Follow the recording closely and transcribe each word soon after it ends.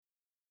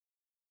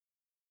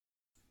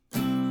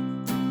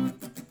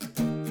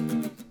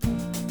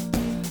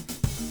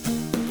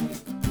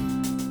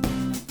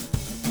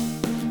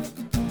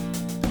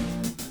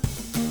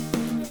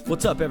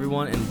What's up,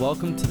 everyone, and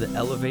welcome to the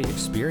Elevate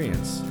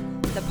Experience,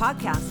 the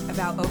podcast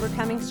about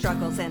overcoming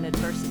struggles and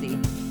adversity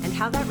and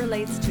how that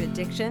relates to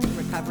addiction,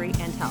 recovery,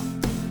 and health.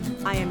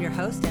 I am your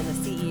host and the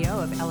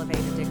CEO of Elevate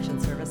Addiction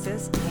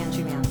Services,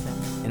 Angie Manson.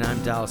 And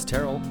I'm Dallas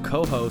Terrell,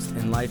 co-host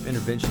and life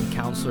intervention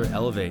counselor at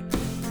Elevate.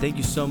 Thank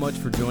you so much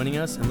for joining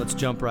us, and let's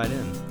jump right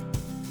in.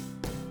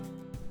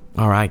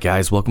 All right,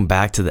 guys, welcome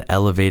back to the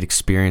Elevate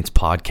Experience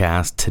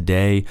podcast.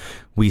 Today,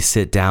 we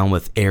sit down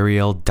with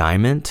Arielle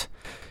Dyment.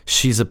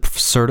 She's a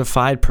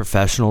certified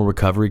professional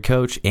recovery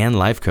coach and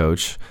life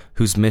coach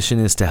whose mission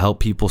is to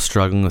help people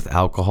struggling with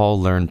alcohol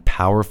learn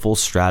powerful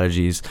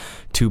strategies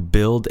to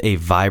build a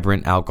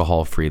vibrant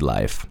alcohol-free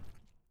life.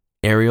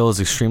 Arielle is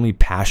extremely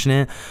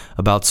passionate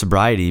about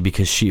sobriety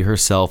because she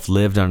herself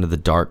lived under the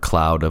dark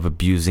cloud of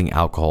abusing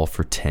alcohol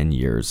for 10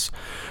 years.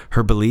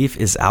 Her belief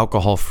is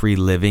alcohol-free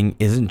living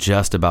isn't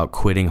just about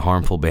quitting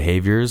harmful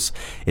behaviors,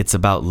 it's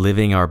about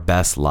living our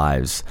best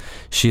lives.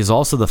 She is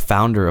also the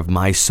founder of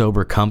My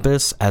Sober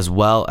Compass, as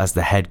well as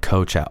the head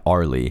coach at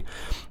Arielle.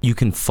 You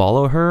can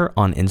follow her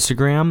on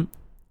Instagram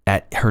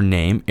at her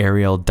name,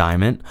 Arielle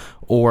Dyment,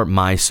 or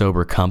My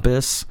Sober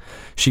Compass.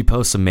 She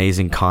posts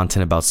amazing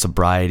content about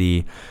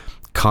sobriety,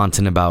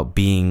 content about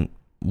being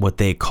what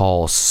they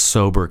call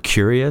sober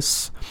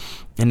curious.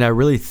 And I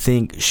really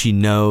think she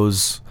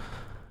knows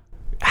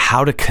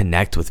how to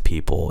connect with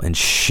people and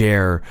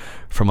share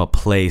from a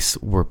place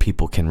where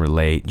people can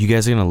relate. You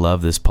guys are going to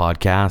love this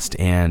podcast,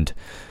 and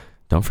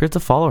don't forget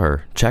to follow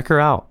her. Check her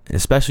out,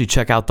 especially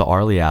check out the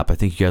Arielle app. I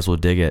think you guys will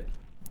dig it.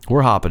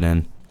 We're hopping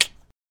in.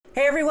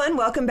 Hey everyone,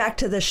 welcome back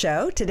to the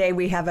show. Today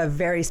we have a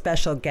very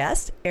special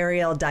guest,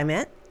 Arielle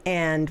Dyment,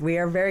 and we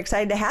are very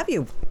excited to have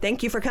you.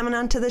 Thank you for coming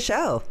on to the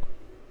show.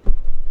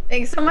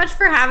 Thanks so much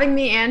for having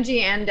me,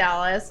 Angie and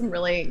Dallas. I'm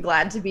really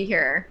glad to be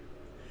here.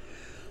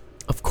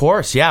 Of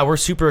course, yeah, we're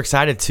super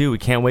excited too. We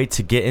can't wait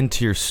to get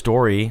into your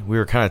story. We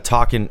were kind of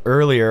talking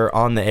earlier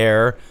on the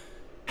air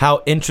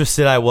how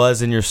interested I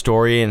was in your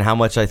story and how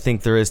much I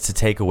think there is to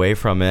take away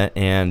from it.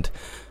 And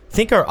I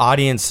think our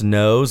audience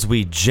knows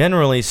we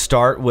generally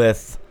start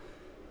with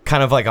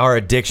kind of like our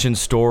addiction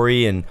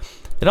story, and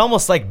it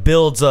almost like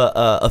builds a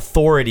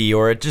authority,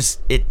 or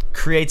it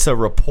creates a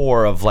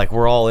rapport of like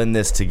we're all in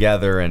this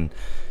together, and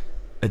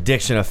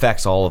addiction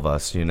affects all of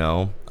us, you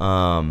know.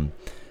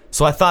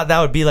 So I thought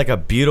that would be like a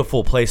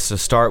beautiful place to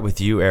start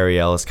with you,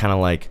 Arielle. Is kind of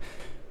like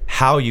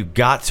how you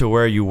got to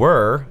where you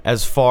were,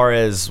 as far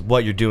as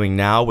what you're doing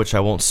now, which I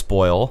won't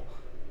spoil,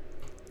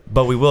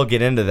 but we will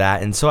get into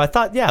that. And so I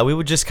thought, yeah, we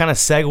would just kind of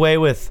segue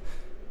with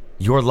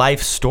your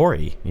life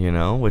story, you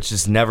know, which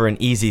is never an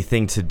easy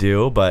thing to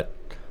do, but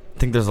I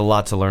think there's a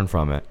lot to learn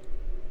from it.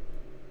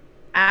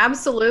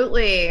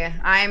 Absolutely.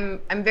 I'm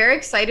very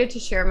excited to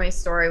share my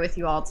story with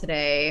you all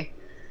today.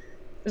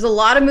 There's a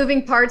lot of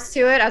moving parts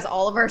to it, as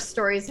all of our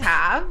stories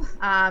have.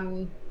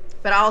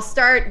 But I'll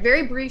start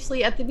very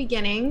briefly at the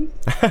beginning.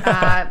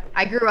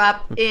 I grew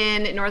up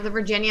in Northern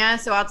Virginia,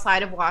 so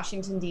outside of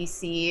Washington,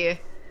 D.C. And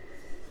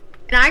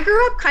I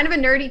grew up kind of a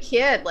nerdy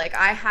kid. Like,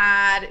 I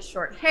had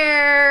short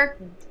hair,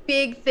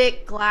 big,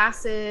 thick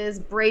glasses,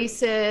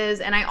 braces,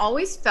 and I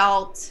always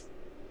felt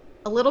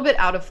a little bit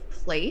out of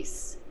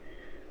place,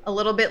 a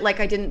little bit like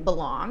I didn't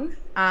belong.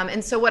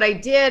 And so what I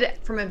did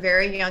from a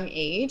very young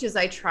age is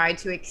I tried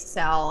to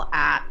excel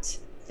at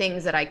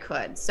things that I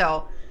could.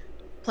 So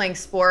playing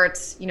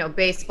sports, you know,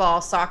 baseball,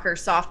 soccer,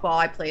 softball,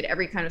 I played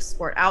every kind of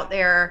sport out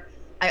there.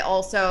 I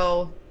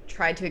also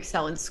tried to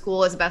excel in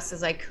school as best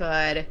as I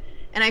could.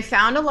 And I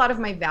found a lot of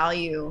my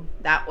value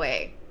that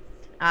way.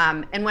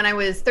 And when I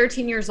was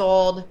 13 years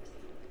old,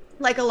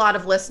 like a lot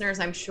of listeners,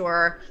 I'm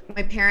sure,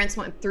 my parents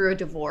went through a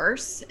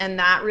divorce, and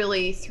that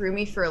really threw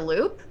me for a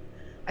loop.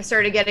 I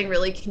started getting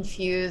really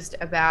confused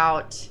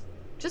about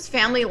just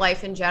family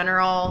life in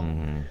general.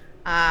 Mm-hmm.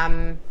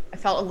 I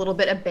felt a little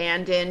bit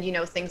abandoned, you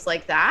know, things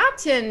like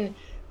that. And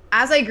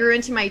as I grew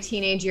into my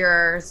teenage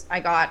years, I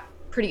got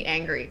pretty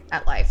angry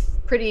at life,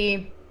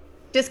 pretty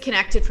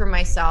disconnected from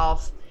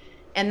myself.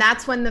 And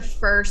that's when the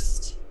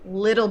first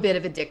little bit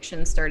of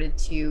addiction started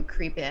to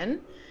creep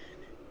in.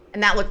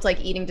 And that looked like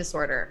eating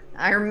disorder.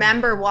 I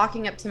remember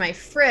walking up to my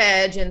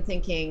fridge and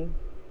thinking,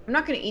 I'm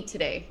not going to eat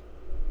today.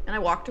 And I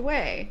walked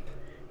away.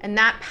 And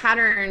that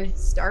pattern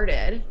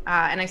started,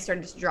 and I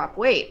started to drop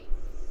weight.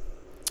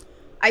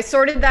 I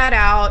sorted that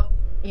out.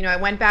 You know, I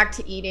went back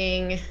to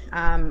eating.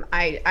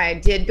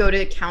 I did go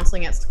to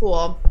counseling at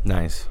school.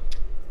 Nice.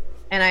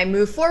 And I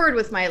moved forward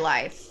with my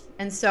life.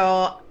 And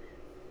so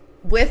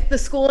with the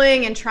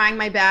schooling and trying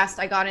my best,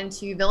 I got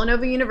into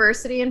Villanova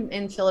University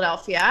in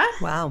Philadelphia.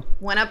 Wow.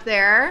 Went up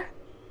there,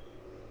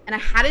 and I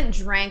hadn't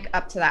drank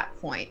up to that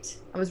point.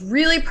 I was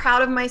really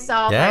proud of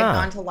myself. Yeah. I'd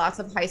gone to lots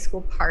of high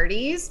school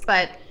parties,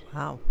 but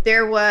wow,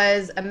 there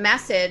was a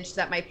message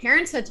that my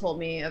parents had told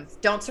me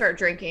of, don't start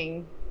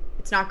drinking.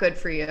 It's not good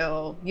for you.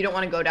 You don't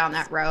want to go down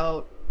that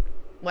road,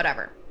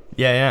 whatever.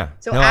 Yeah.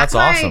 So no, that's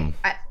awesome.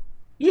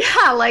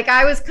 Like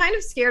I was kind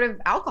of scared of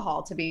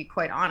alcohol, to be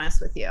quite honest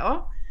with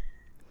you.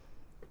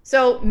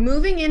 So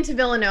moving into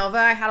Villanova,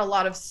 I had a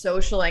lot of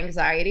social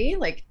anxiety,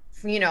 like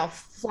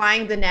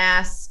flying the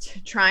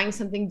nest, trying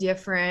something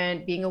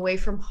different, being away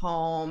from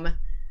home.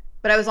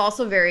 But I was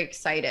also very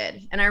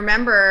excited. And I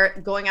remember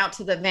going out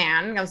to the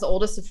van. I was the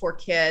oldest of 4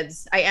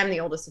 kids. I am the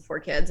oldest of 4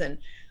 kids. And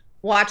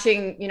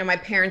watching, my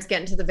parents get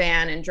into the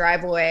van and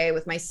drive away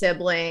with my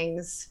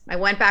siblings. I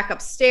went back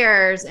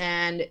upstairs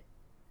and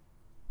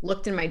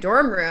looked in my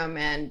dorm room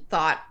and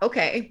thought,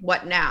 okay,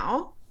 what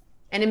now?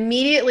 And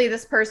immediately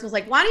this person was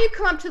like, why don't you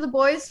come up to the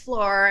boys'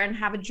 floor and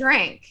have a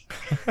drink?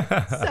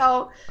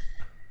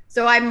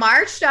 So I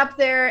marched up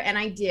there and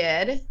I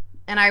did.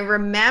 And I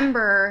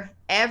remember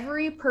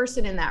every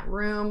person in that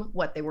room,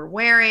 what they were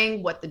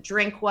wearing, what the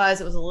drink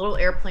was. It was a little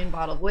airplane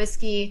bottle of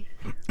whiskey.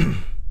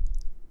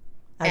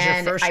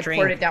 And I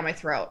poured it down my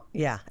throat.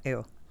 Yeah,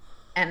 ew.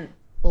 And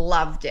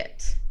loved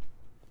it.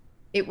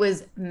 It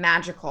was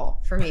magical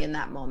for me in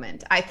that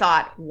moment. I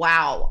thought,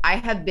 wow, I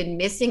have been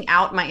missing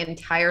out my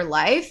entire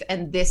life,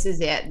 and this is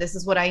it. This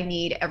is what I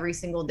need every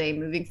single day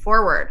moving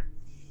forward.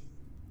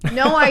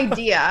 No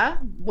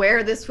idea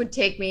where this would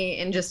take me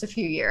in just a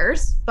few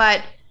years,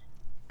 but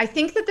I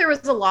think that there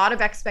was a lot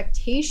of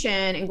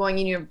expectation in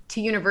going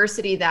to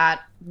university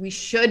that we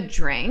should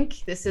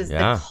drink. This is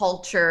the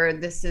culture.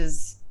 This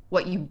is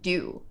what you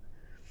do.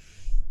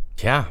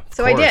 Yeah.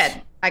 So I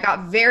did. I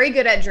got very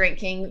good at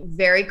drinking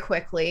very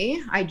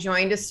quickly. I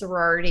joined a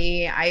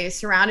sorority. I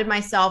surrounded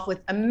myself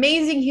with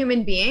amazing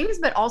human beings,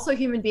 but also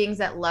human beings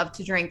that love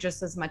to drink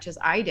just as much as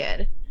I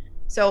did.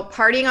 So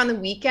partying on the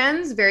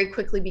weekends very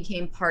quickly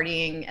became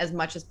partying as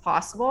much as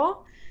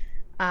possible.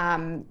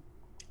 I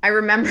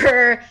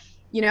remember,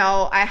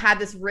 I had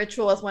this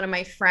ritual with one of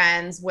my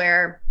friends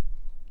where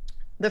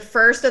the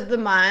first of the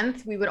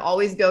month, we would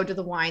always go to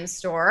the wine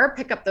store,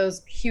 pick up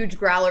those huge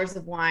growlers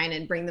of wine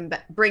and bring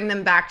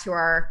them back to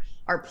our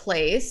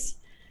place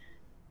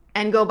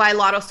and go buy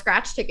lotto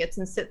scratch tickets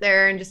and sit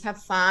there and just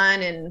have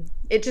fun. And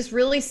it just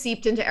really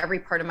seeped into every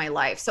part of my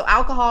life. So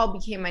alcohol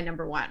became my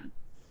number one.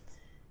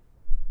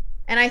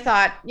 And I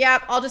thought,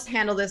 I'll just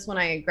handle this when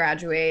I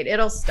graduate.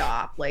 It'll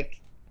stop.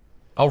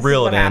 I'll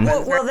reel it in.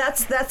 Well,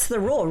 that's the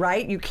rule,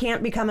 right? You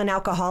can't become an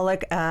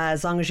alcoholic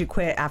as long as you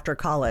quit after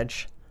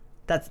college.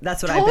 That's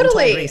what I've been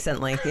told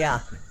recently.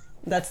 Yeah.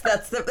 That's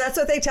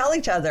what they tell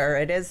each other.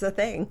 It is the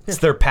thing. It's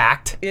their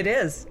pact. It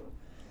is.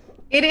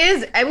 It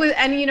is.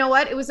 And you know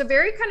what? It was a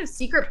very kind of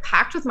secret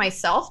pact with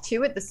myself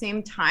too at the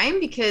same time,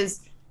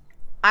 because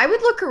I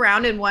would look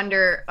around and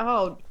wonder,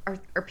 are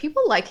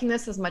people liking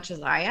this as much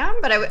as I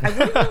am? But I wouldn't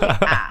really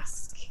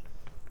ask.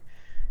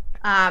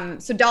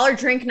 So dollar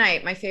drink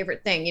night, my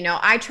favorite thing.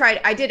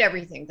 I did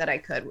everything that I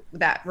could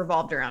that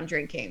revolved around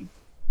drinking.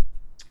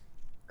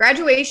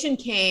 Graduation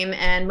came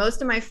and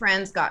most of my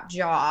friends got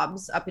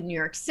jobs up in New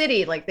York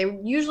City. They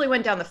usually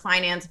went down the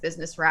finance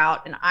business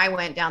route and I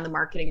went down the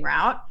marketing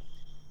route.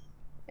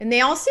 And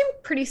they all seemed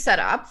pretty set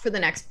up for the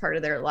next part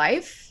of their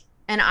life.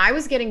 And I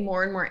was getting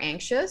more and more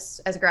anxious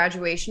as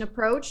graduation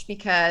approached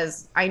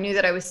because I knew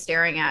that I was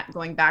staring at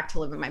going back to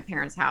live in my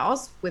parents'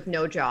 house with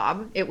no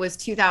job. It was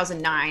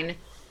 2009.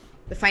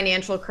 The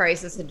financial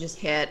crisis had just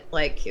hit.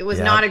 It was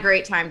not a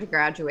great time to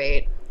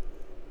graduate.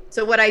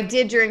 So what I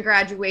did during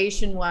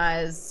graduation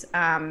was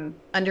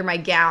under my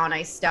gown,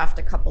 I stuffed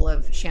a couple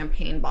of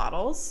champagne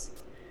bottles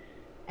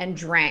and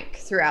drank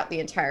throughout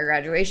the entire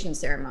graduation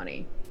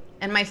ceremony.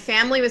 And my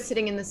family was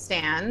sitting in the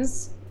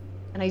stands,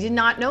 and I did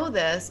not know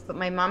this, but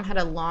my mom had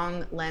a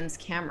long lens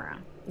camera.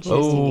 And she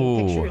was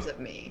taking pictures of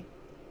me.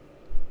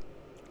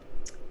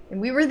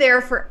 And we were there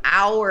for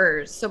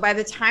hours. So by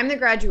the time the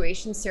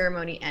graduation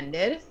ceremony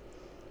ended,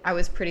 I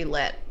was pretty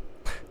lit.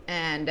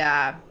 And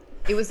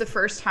it was the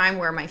first time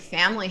where my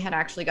family had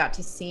actually got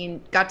to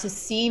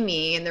see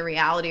me in the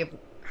reality of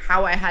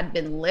how I had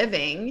been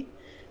living.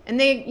 And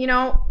they,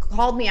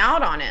 called me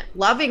out on it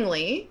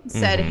lovingly,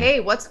 said, hey,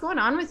 what's going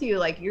on with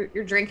you?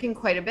 You're drinking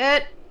quite a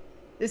bit.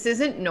 This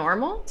isn't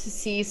normal to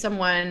see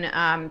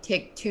someone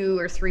take 2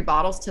 or 3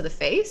 bottles to the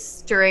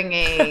face during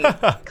a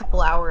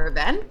couple-hour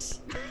event.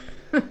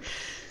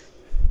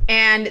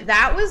 And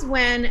that was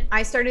when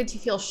I started to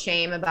feel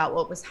shame about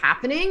what was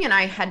happening. And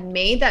I had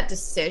made that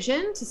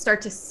decision to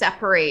start to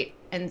separate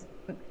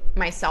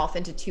myself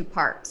into 2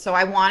 parts. So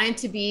I wanted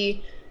to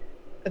be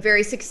a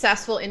very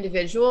successful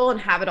individual and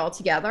have it all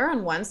together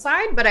on one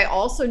side. But I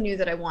also knew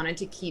that I wanted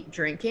to keep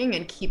drinking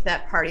and keep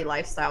that party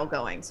lifestyle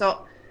going. So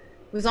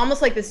it was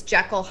almost like this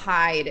Jekyll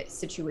Hyde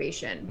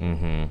situation.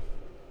 Mm-hmm.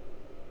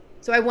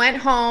 So I went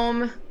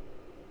home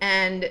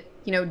and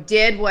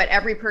did what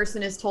every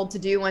person is told to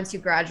do once you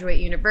graduate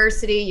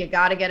university. You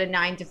got to get a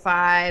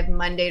 9-to-5,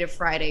 Monday to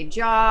Friday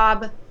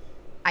job.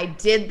 I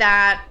did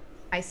that.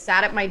 I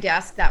sat at my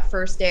desk that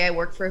first day. I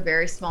worked for a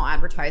very small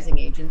advertising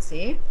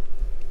agency.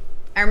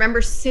 I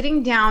remember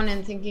sitting down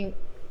and thinking,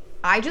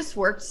 I just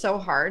worked so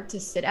hard to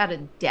sit at a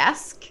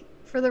desk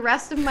for the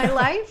rest of my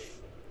life.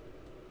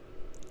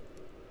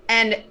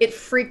 And it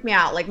freaked me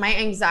out. My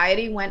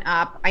anxiety went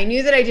up. I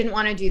knew that I didn't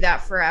want to do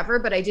that forever,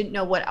 but I didn't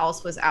know what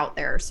else was out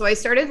there. So I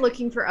started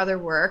looking for other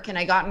work and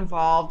I got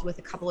involved with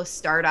a couple of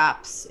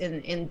startups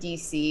in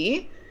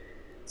DC.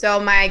 So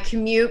my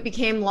commute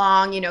became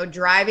long,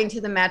 driving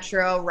to the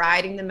metro,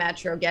 riding the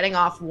metro, getting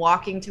off,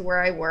 walking to where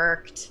I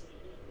worked.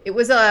 It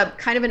was a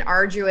kind of an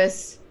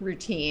arduous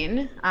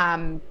routine.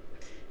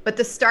 But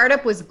the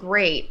startup was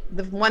great.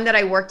 The one that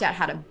I worked at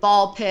had a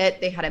ball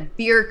pit. They had a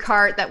beer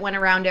cart that went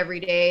around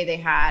every day. They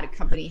had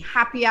company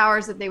happy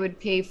hours that they would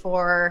pay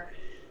for.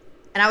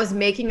 And I was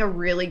making a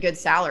really good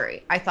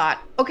salary. I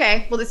thought,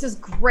 okay, well, this is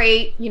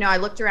great. I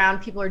looked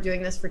around, people are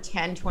doing this for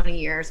 10, 20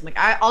 years. I'm like,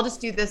 I'll just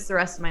do this the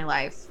rest of my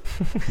life.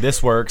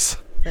 This works.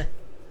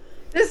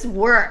 This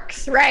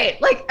works, right?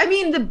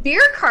 The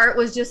beer cart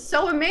was just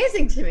so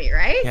amazing to me,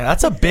 right? Yeah,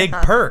 that's a big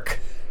perk.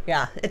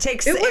 Yeah, it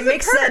makes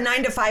the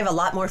 9 to 5 a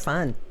lot more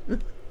fun.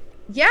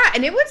 Yeah,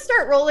 and it would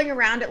start rolling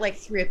around at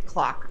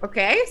 3:00.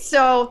 Okay,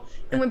 so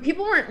and when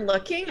people weren't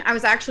looking, I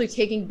was actually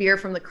taking beer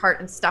from the cart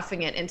and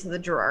stuffing it into the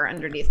drawer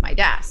underneath my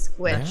desk,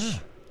 which,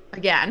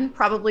 again,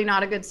 probably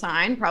not a good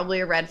sign, probably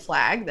a red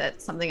flag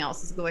that something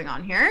else is going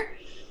on here.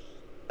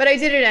 But I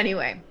did it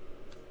anyway.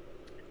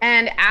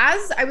 And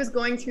as I was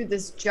going through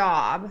this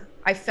job,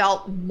 I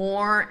felt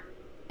more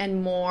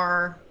and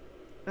more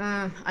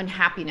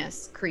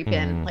unhappiness creep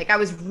in. I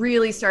was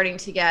really starting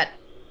to get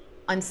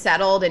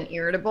unsettled and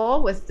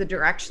irritable with the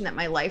direction that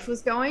my life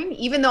was going,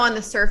 even though on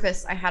the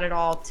surface I had it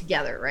all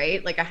together,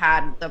 right? I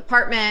had the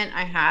apartment,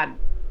 I had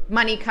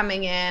money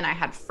coming in, I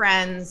had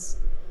friends,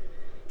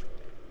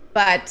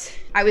 but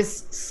I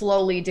was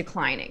slowly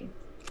declining.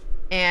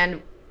 And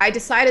I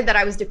decided that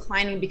I was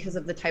declining because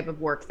of the type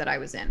of work that I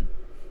was in.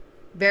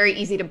 Very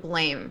easy to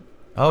blame.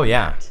 Oh,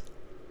 yeah. That.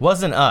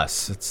 Wasn't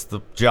us. It's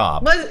the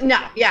job. It's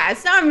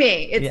not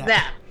me. It's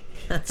them.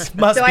 It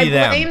must so be I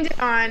them. blamed it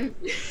on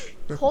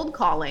cold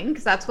calling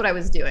because that's what I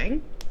was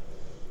doing.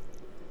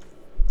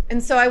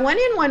 And so I went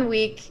in one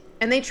week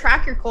and they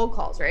track your cold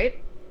calls,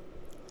 right?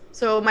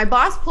 So my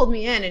boss pulled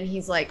me in and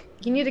he's like,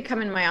 you need to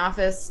come in my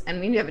office and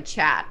we need to have a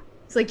chat.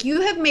 It's like, you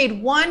have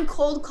made one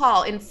cold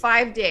call in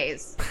 5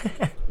 days.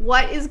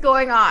 What is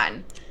going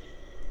on?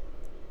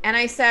 And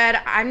I said,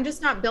 I'm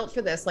just not built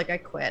for this. I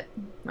quit.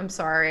 I'm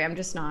sorry. I'm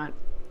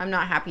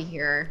not happy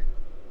here.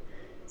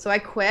 So I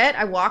quit.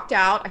 I walked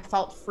out. I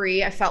felt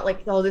free. I felt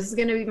like, this is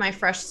going to be my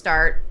fresh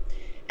start.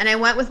 And I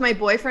went with my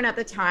boyfriend at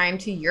the time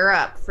to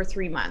Europe for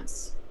 3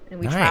 months. And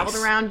we traveled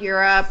around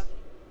Europe.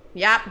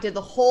 Yep. Did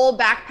the whole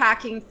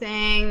backpacking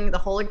thing, the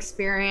whole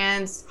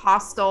experience,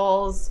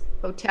 hostels,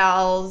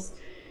 hotels.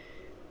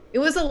 It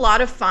was a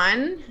lot of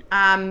fun.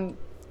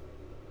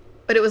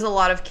 But it was a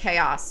lot of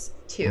chaos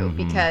too,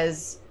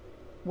 because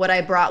what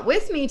I brought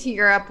with me to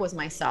Europe was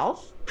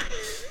myself.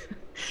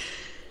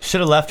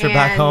 Should have left her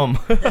back home.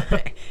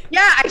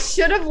 Yeah, I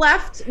should have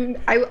left.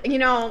 I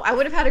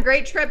would have had a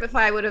great trip if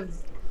I would have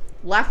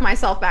left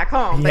myself back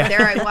home. But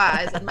there I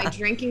was, and my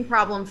drinking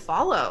problem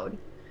followed.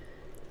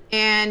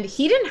 And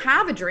he didn't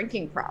have a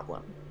drinking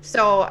problem,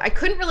 so I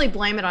couldn't really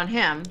blame it on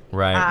him.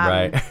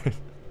 Right.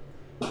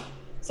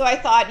 So I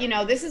thought,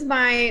 this is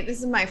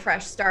my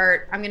fresh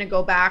start. I'm going to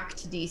go back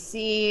to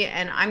DC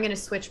and I'm going to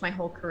switch my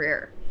whole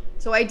career.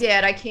 So I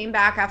did. I came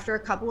back after a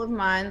couple of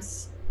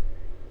months,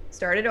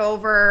 started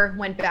over,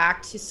 went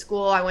back to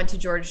school. I went to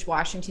George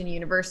Washington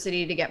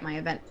University to get my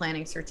event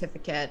planning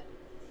certificate.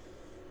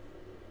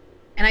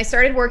 And I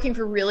started working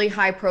for really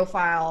high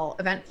profile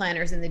event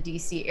planners in the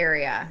DC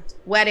area,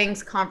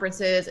 weddings,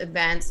 conferences,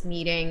 events,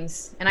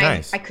 meetings. And I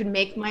could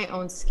make my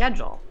own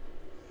schedule.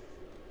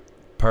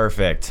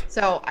 Perfect.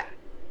 So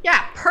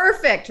yeah,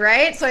 perfect,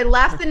 right? So I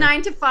left the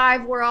 9 to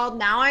 5 world.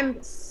 Now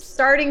I'm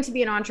starting to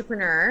be an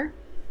entrepreneur.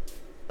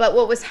 But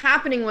what was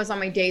happening was on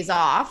my days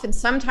off, and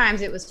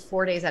sometimes it was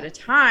 4 days at a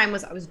time,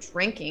 I was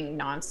drinking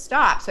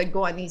nonstop. So I'd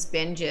go on these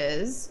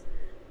binges,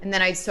 and then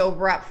I'd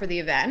sober up for the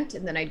event,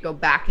 and then I'd go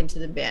back into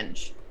the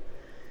binge.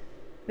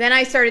 Then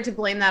I started to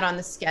blame that on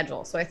the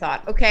schedule. So I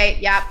thought, okay,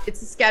 yeah,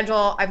 it's a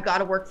schedule. I've got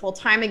to work full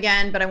time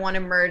again, but I want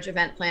to merge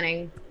event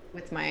planning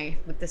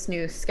with this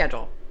new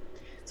schedule.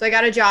 So I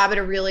got a job at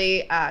a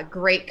really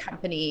great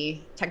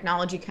company,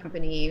 technology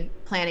company,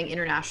 planning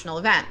international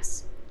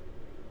events.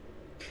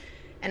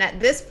 And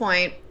at this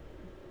point,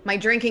 my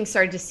drinking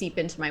started to seep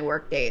into my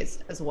work days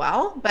as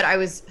well. But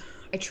I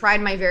tried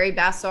my very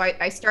best. So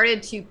I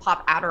started to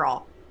pop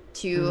Adderall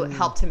to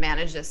help to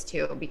manage this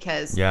too,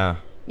 because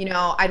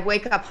I'd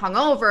wake up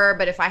hungover,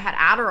 but if I had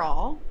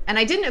Adderall, and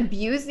I didn't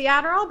abuse the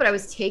Adderall, but I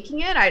was taking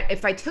it.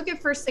 If I took it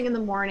first thing in the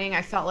morning,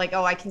 I felt like,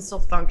 I can still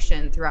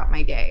function throughout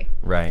my day.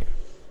 Right.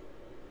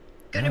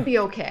 Gonna be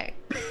okay.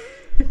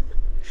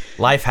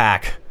 Life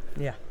hack.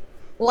 Yeah.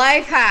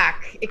 Life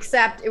hack,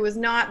 except it was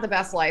not the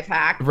best life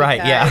hack. Right,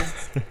 yeah.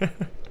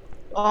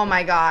 Oh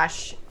my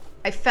gosh.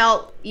 I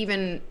felt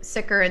even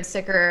sicker and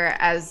sicker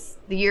as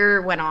the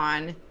year went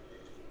on.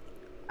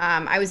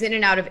 I was in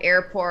and out of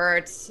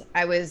airports.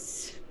 I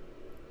was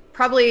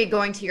probably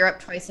going to Europe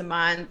twice a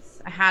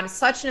month. I had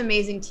such an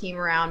amazing team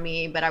around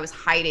me, but I was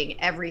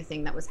hiding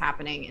everything that was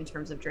happening in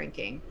terms of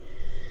drinking.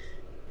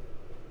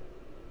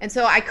 And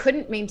so I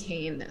couldn't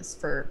maintain this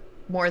for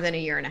more than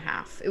 1.5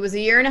 years. It was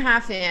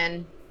 1.5 years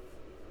in,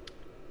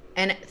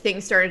 and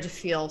things started to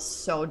feel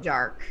so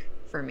dark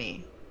for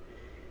me.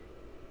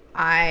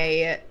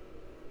 I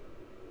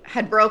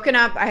had broken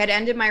up. I had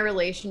ended my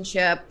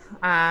relationship.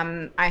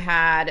 I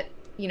had,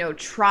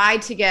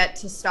 tried to get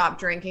to stop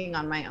drinking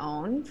on my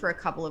own for a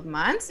couple of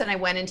months. And I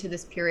went into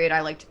this period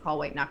I like to call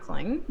white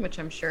knuckling, which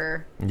I'm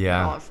sure you're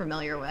all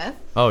familiar with.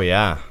 Oh,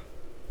 yeah.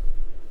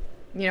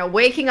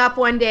 Waking up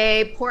one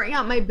day, pouring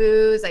out my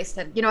booze. I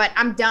said, you know what,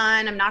 I'm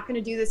done. I'm not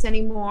going to do this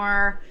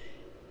anymore.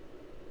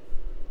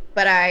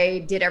 But I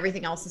did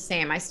everything else the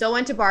same. I still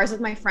went to bars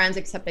with my friends,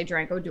 except I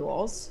drank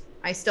O'Doul's.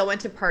 I still went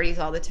to parties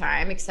all the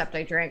time, except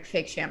I drank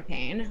fake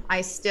champagne.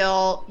 I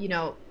still,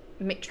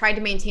 tried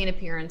to maintain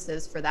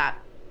appearances for that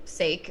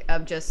sake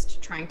of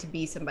just trying to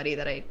be somebody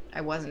that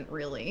I wasn't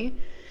really.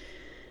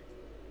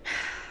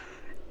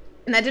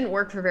 And that didn't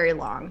work for very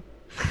long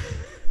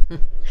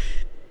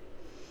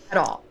at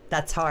all.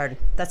 That's hard.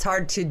 That's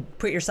hard to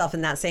put yourself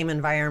in that same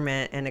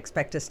environment and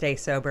expect to stay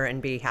sober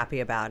and be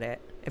happy about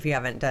it if you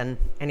haven't done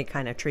any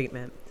kind of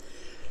treatment.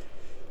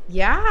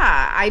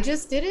 Yeah, I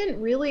just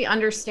didn't really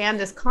understand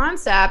this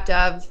concept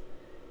of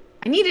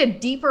I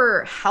needed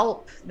deeper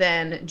help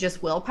than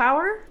just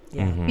willpower.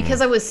 Yeah. Mm-hmm.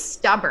 Because I was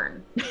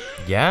stubborn.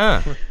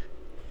 Yeah.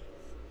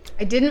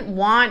 I didn't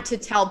want to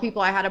tell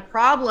people I had a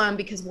problem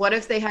because what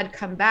if they had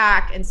come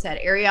back and said,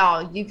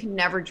 Arielle, you can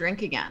never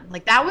drink again?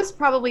 Like that was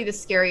probably the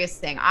scariest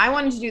thing. I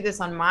wanted to do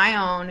this on my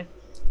own,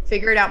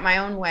 figure it out my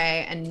own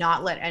way and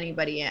not let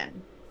anybody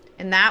in.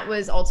 And that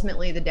was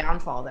ultimately the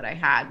downfall that I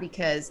had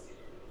because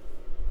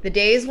the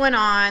days went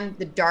on,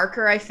 the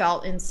darker I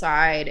felt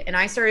inside, and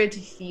I started to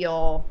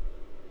feel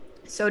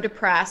so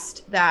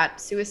depressed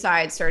that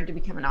suicide started to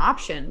become an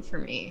option for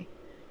me.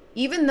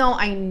 Even though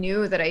I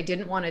knew that I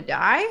didn't want to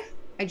die,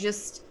 I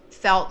just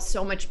felt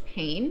so much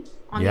pain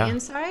on the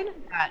inside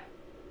that,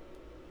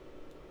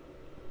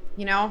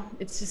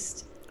 it's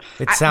just,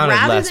 it sounded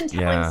rather less, than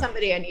telling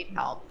somebody I need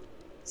help.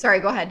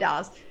 Sorry, go ahead,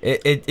 Dallas.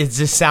 It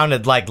just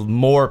sounded like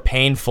more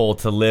painful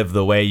to live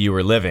the way you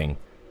were living.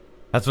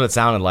 That's what it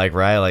sounded like,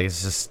 right? Like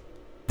it's just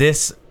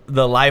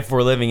the life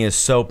we're living is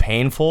so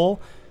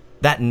painful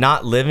that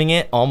not living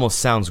it almost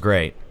sounds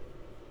great.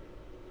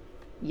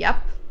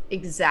 Yep,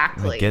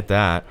 exactly. I get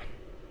that.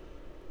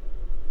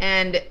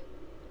 And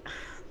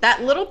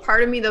that little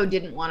part of me, though,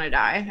 didn't want to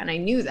die. And I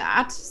knew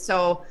that.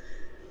 So,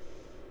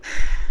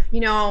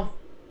 I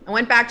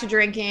went back to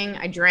drinking.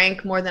 I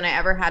drank more than I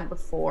ever had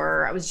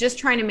before. I was just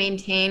trying to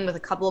maintain with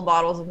a couple of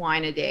bottles of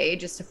wine a day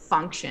just to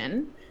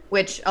function,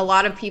 which a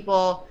lot of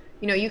people,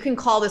 you can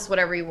call this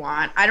whatever you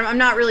want. I'm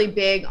not really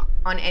big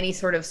on any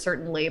sort of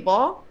certain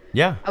label.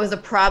 Yeah. I was a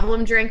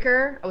problem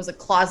drinker. I was a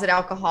closet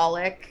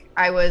alcoholic.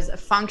 I was a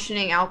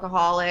functioning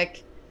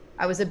alcoholic.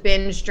 I was a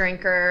binge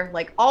drinker.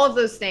 Like all of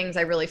those things,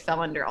 I really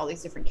fell under all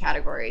these different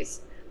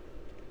categories.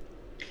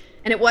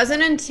 And it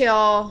wasn't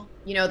until,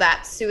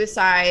 that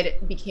suicide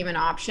became an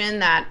option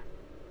that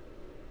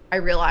I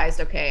realized,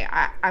 okay,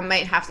 I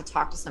might have to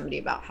talk to somebody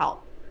about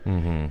help.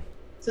 Mm-hmm.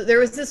 So there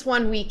was this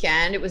one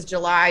weekend, it was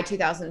July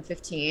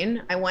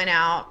 2015. I went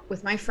out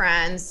with my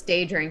friends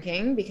day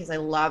drinking because I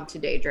love to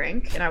day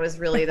drink. And I was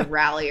really the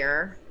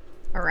rallier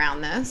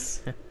around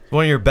this.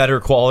 One of your better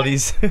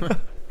qualities.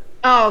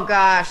 Oh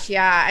gosh,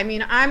 yeah. I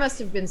mean, I must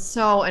have been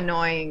so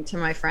annoying to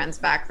my friends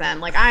back then.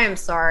 Like, I am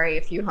sorry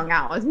if you hung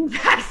out with me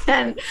back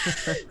then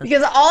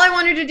because all I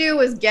wanted to do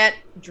was get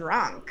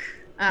drunk.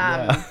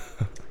 So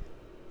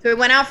we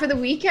went out for the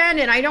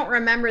weekend and I don't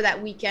remember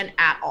that weekend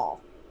at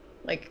all.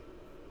 Like,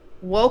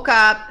 woke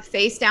up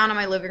face down on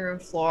my living room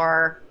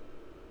floor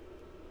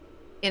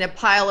in a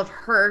pile of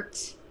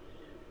hurt,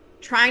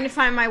 trying to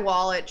find my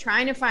wallet,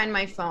 trying to find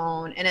my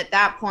phone. And at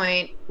that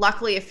point,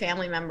 luckily a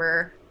family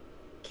member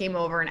came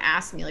over and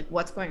asked me, like,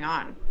 what's going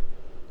on?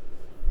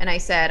 And I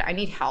said, I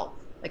need help.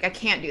 Like, I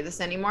can't do this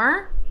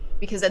anymore.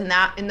 Because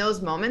in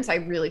those moments, I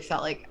really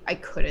felt like I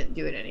couldn't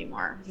do it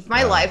anymore. If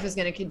my life was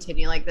going to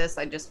continue like this,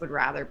 I just would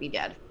rather be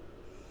dead.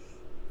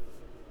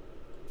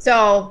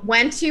 So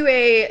went to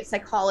a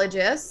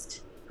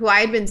psychologist who I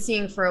had been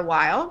seeing for a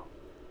while.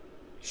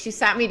 She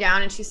sat me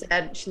down and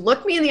she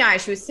looked me in the eye.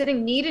 She was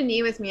sitting knee to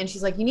knee with me. And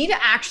she's like, you need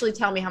to actually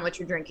tell me how much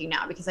you're drinking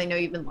now because I know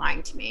you've been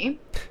lying to me.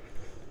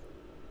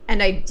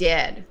 And I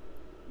did.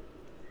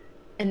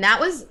 And that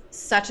was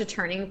such a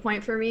turning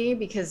point for me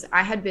because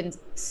I had been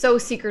so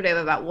secretive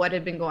about what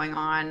had been going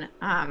on.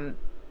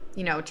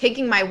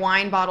 Taking my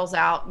wine bottles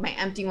out, my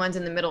empty ones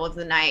in the middle of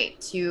the night,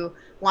 to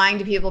lying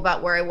to people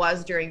about where I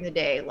was during the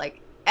day.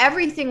 Like,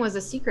 everything was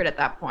a secret at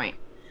that point.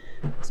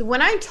 So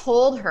when I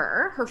told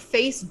her, her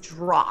face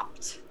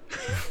dropped.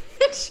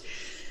 Which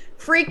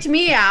freaked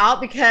me out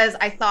because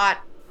I thought,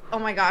 oh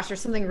my gosh, there's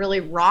something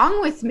really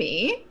wrong with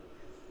me.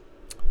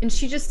 And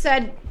she just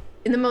said,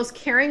 in the most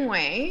caring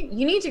way,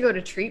 you need to go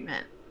to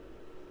treatment.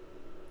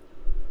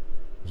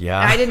 Yeah.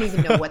 And I didn't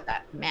even know what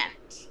that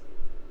meant.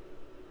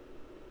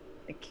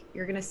 Like,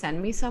 you're going to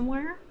send me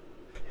somewhere?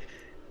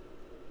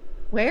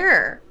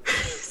 Where?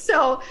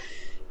 So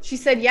she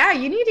said, yeah,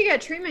 you need to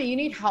get treatment. You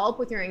need help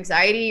with your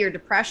anxiety, your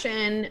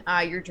depression,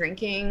 your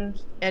drinking,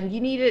 and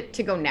you need it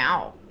to go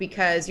now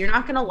because you're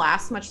not going to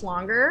last much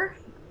longer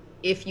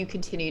if you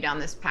continue down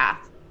this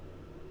path.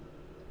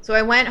 So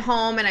I went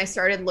home and I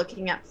started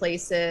looking at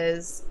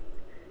places.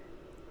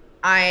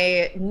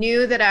 I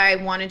knew that I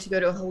wanted to go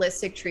to a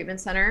holistic treatment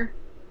center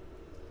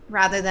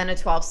rather than a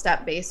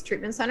 12-step based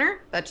treatment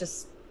center. That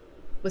just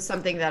was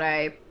something that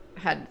I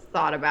had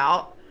thought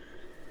about.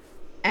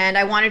 And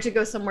I wanted to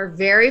go somewhere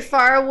very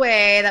far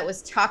away that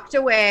was tucked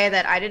away,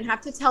 that I didn't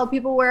have to tell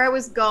people where I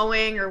was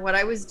going or what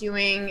I was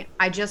doing.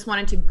 I just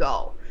wanted to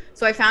go.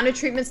 So I found a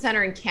treatment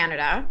center in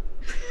Canada,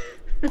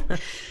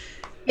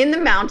 in the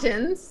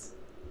mountains,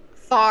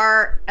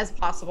 far as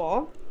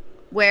possible,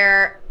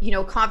 where, you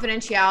know,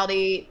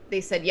 confidentiality,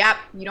 they said, yep,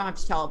 you don't have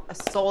to tell a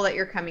soul that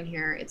you're coming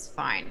here. It's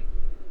fine.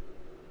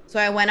 So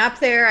I went up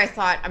there. I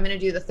thought, I'm going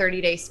to do the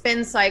 30-day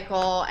spin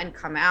cycle and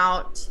come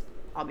out.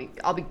 I'll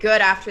be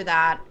good after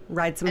that.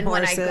 Ride some and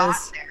horses. When I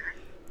got there,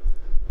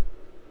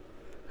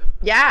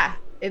 yeah,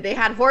 they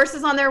had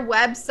horses on their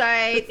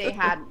website. They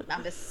had a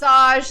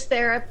massage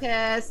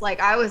therapist. Like,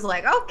 I was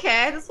like,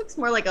 okay, this looks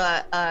more like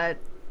a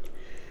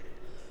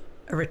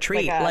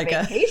retreat, like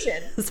a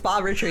vacation. A spa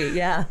retreat.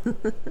 Yeah.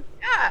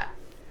 Yeah.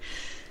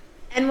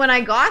 And when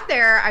I got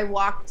there, I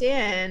walked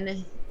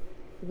in,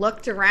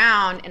 looked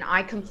around, and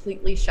I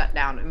completely shut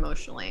down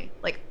emotionally.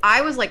 Like, I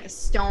was like a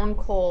stone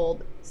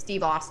cold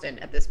Steve Austin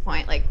at this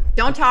point. Like,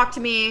 don't talk to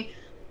me.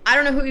 I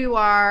don't know who you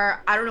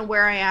are. I don't know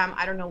where I am.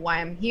 I don't know why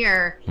I'm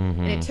here.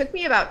 And it took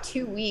me about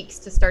 2 weeks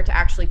to start to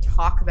actually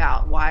talk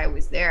about why I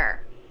was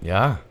there.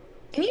 Yeah.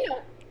 And, you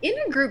know, in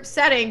a group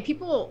setting,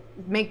 people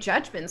make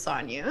judgments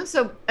on you.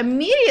 So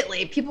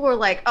immediately people were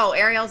like, oh,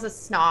 Arielle's a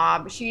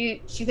snob.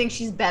 She thinks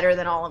she's better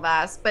than all of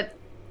us. But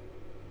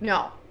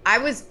no, I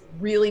was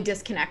really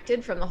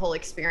disconnected from the whole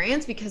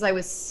experience because I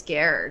was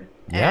scared.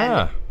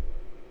 Yeah. And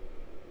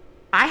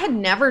I had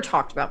never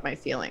talked about my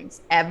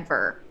feelings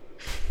ever.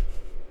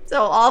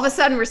 So all of a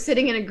sudden we're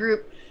sitting in a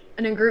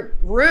group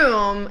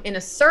room in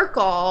a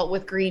circle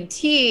with green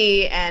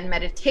tea and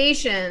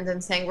meditations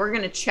and saying, we're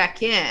going to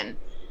check in,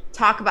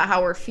 talk about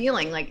how we're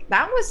feeling. Like,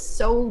 that was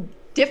so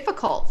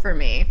difficult for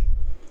me.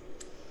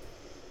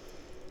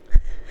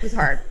 It was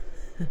hard.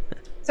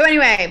 So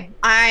anyway,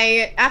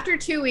 after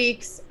 2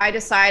 weeks, I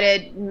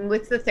decided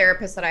with the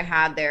therapist that I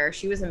had there,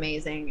 she was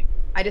amazing.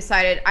 I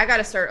decided I got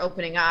to start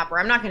opening up or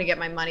I'm not going to get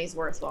my money's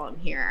worth while I'm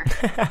here.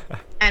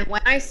 And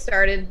when I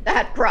started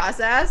that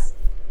process,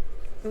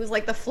 it was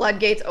like the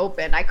floodgates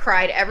opened. I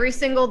cried every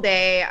single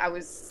day. I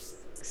was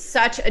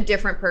such a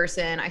different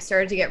person. I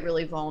started to get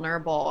really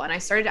vulnerable, and I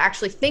started to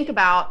actually think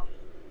about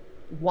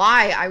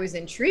why I was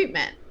in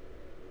treatment.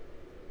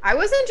 I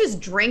wasn't just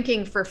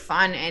drinking for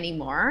fun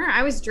anymore.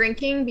 I was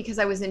drinking because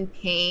I was in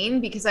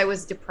pain, because I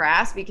was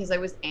depressed, because I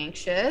was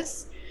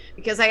anxious,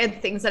 because I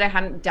had things that I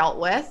hadn't dealt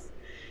with.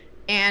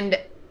 And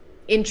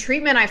in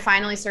treatment, I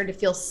finally started to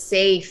feel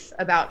safe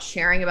about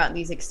sharing about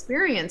these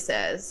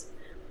experiences.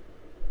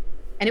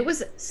 And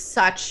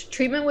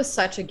treatment was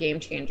such a game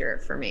changer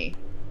for me.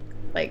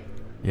 Like,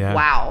 yeah.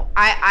 Wow.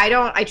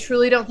 I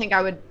truly don't think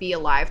I would be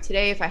alive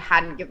today if I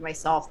hadn't given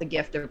myself the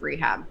gift of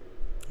rehab.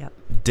 Yep.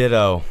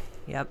 Ditto.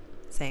 Yep.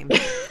 Same.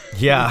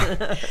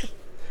 Yeah.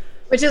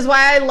 Which is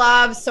why I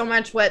love so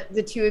much what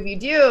the two of you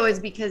do, is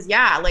because,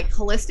 yeah, like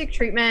holistic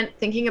treatment,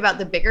 thinking about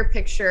the bigger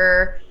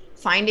picture,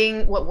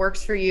 finding what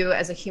works for you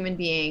as a human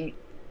being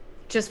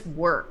just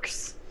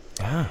works.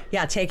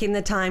 Yeah, taking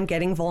the time,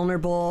 getting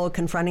vulnerable,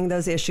 confronting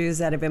those issues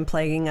that have been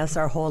plaguing us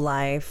our whole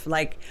life.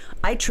 Like,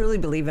 I truly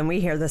believe, and we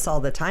hear this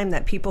all the time,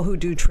 that people who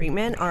do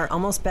treatment are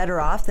almost better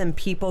off than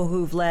people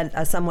who've led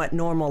a somewhat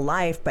normal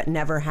life but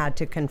never had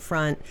to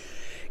confront,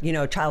 you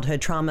know,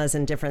 childhood traumas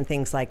and different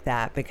things like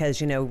that.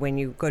 Because, you know, when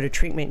you go to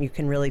treatment, you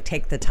can really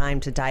take the time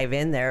to dive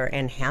in there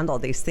and handle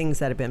these things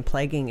that have been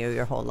plaguing you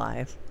your whole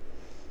life.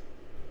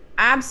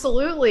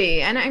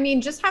 Absolutely. And I mean,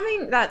 just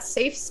having that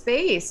safe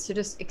space to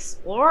just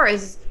explore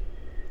is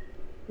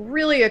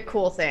really a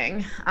cool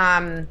thing.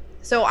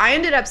 So I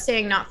ended up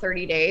staying not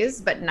 30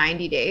 days, but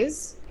 90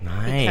 days.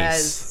 Nice.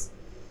 Because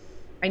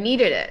I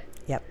needed it.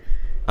 Yep.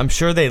 I'm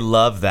sure they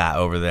love that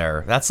over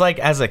there. That's like,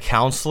 as a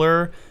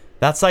counselor,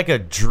 that's like a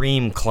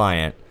dream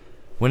client.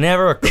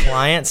 Whenever a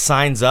client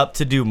signs up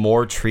to do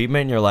more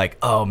treatment, you're like,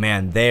 oh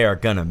man, they are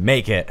going to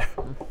make it.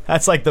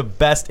 That's like the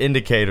best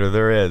indicator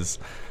there is.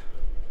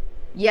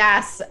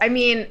 Yes. I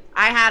mean,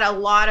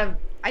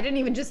 I didn't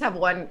even just have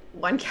one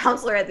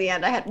counselor at the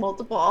end. I had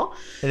multiple.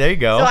 There you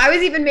go. So I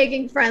was even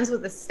making friends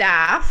with the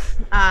staff.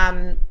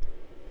 And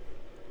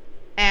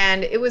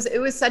it was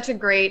such a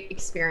great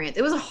experience.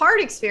 It was a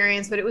hard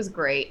experience, but it was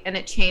great. And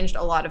it changed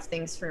a lot of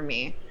things for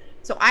me.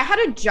 So I had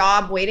a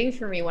job waiting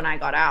for me when I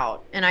got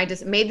out. And I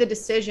just made the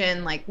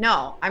decision, like,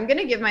 no, I'm going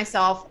to give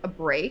myself a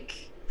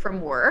break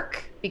from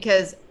work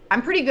because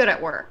I'm pretty good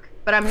at work,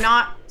 but I'm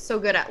not so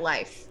good at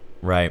life.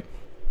 Right.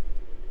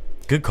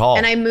 Good call.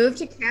 And I moved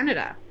to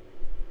Canada.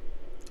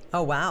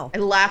 Oh, wow.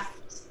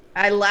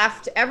 I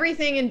left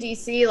everything in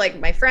DC, like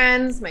my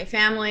friends, my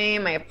family,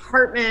 my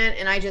apartment,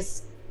 and I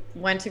just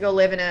went to go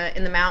live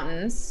in the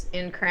mountains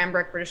in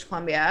Cranbrook, British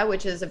Columbia,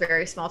 which is a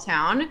very small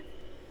town,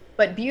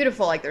 but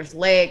beautiful. Like, there's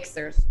lakes,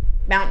 there's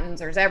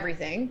mountains, there's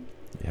everything.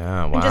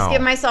 Yeah, wow. And just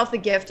give myself the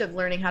gift of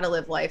learning how to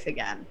live life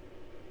again.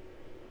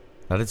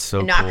 That is so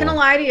cool. I'm not going to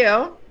lie to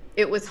you,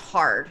 it was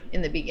hard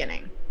in the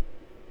beginning.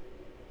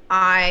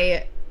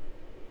 I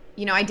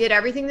did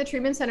everything the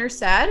treatment center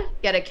said: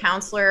 get a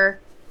counselor,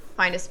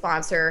 find a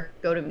sponsor,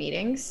 go to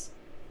meetings.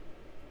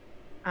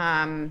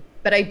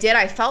 But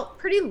I felt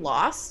pretty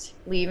lost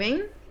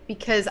leaving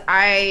because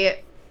I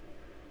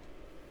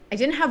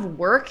didn't have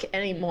work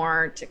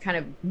anymore to kind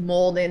of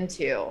mold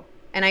into.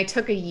 And I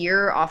took a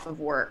year off of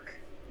work.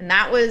 And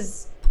that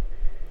was,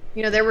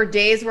 there were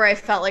days where I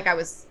felt like I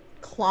was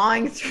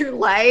clawing through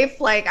life.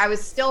 Like I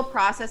was still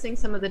processing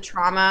some of the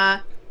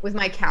trauma with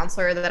my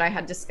counselor that I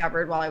had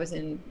discovered while I was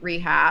in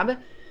rehab.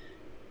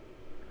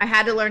 I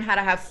had to learn how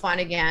to have fun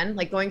again.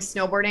 Like going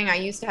snowboarding, I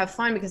used to have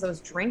fun because I was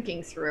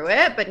drinking through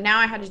it, but now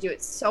I had to do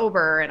it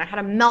sober, and I had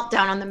a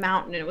meltdown on the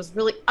mountain, and it was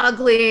really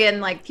ugly,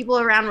 and like people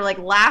around were like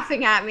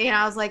laughing at me, and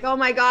I was like, oh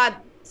my God,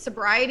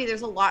 sobriety,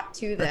 there's a lot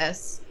to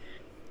this.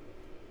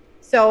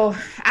 So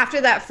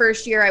after that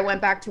first year, I went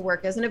back to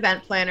work as an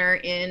event planner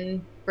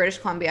in British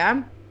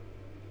Columbia,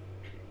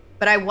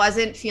 but I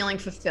wasn't feeling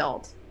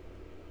fulfilled.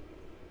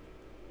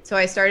 So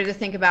I started to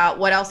think about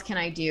what else can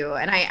I do?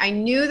 And I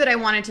knew that I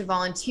wanted to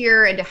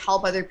volunteer and to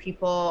help other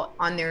people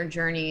on their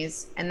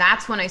journeys. And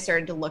that's when I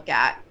started to look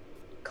at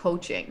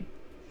coaching,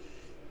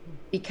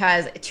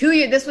 because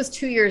this was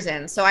 2 years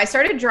in. So I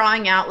started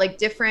drawing out like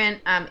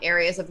different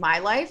areas of my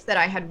life that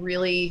I had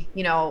really,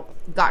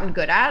 gotten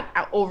good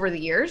at over the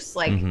years.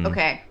 Like,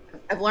 okay,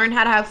 I've learned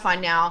how to have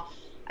fun now.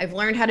 I've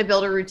learned how to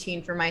build a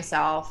routine for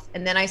myself.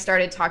 And then I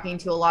started talking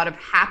to a lot of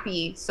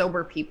happy,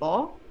 sober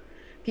people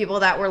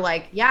that were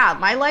like, yeah,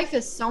 my life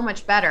is so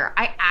much better.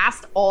 I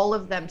asked all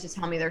of them to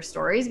tell me their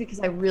stories because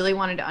I really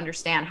wanted to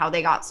understand how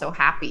they got so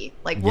happy.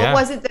 Like, what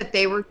was it that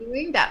they were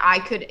doing that I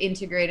could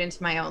integrate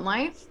into my own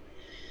life?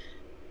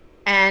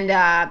 And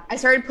I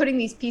started putting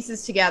these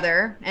pieces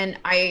together, and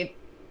I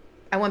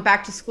went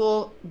back to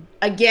school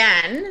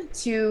again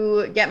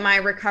to get my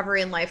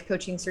recovery and life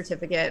coaching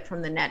certificate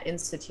from the NET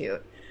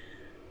Institute.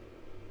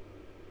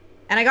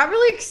 And I got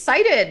really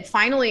excited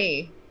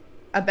finally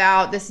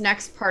about this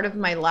next part of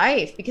my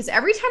life, because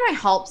every time I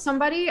helped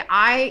somebody,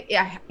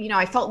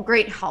 I felt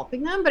great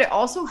helping them, but it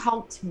also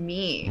helped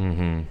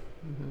me.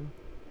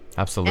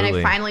 Absolutely. And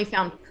I finally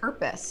found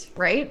purpose,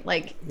 right?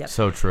 Like,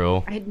 so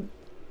true.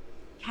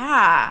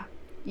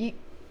 You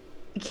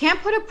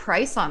can't put a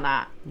price on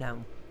that.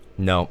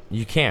 No,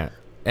 you can't.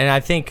 And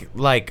I think,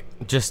 like,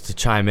 just to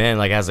chime in,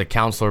 like, as a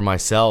counselor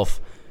myself,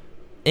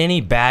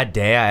 any bad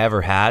day I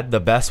ever had,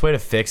 the best way to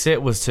fix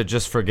it was to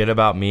just forget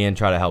about me and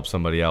try to help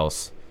somebody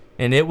else.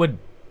 And it would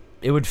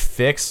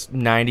fix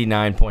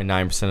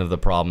 99.9% of the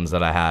problems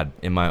that I had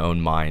in my own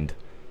mind,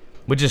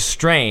 which is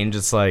strange.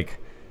 It's like,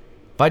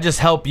 if I just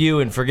help you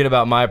and forget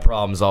about my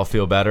problems, I'll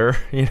feel better,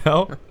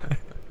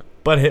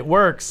 But it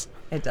works.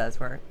 It does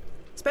work,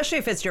 especially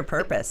if it's your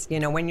purpose.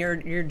 When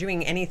you're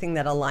doing anything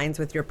that aligns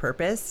with your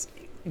purpose,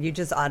 you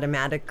just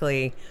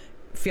automatically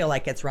feel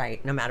like it's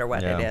right, no matter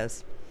what it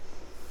is.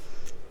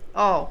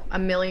 Oh,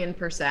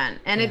 1,000,000%.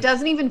 And it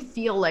doesn't even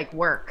feel like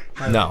work.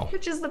 No.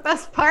 Which is the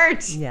best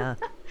part. Yeah.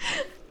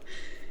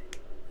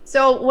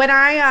 So when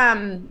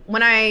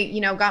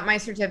I got my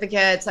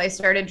certificates, I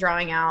started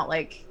drawing out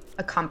like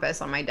a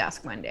compass on my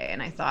desk one day,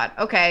 and I thought,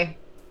 okay,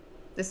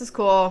 this is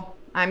cool.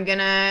 I'm going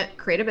to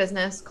create a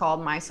business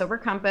called My Sober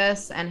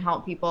Compass and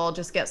help people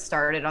just get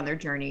started on their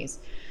journeys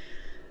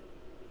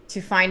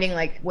to finding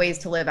like ways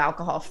to live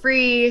alcohol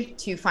free,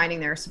 to finding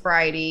their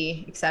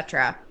sobriety,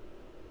 etc.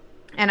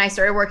 And I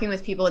started working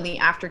with people in the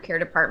aftercare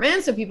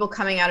department. So people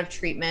coming out of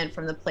treatment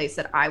from the place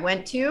that I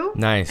went to.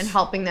 Nice. And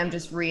helping them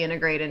just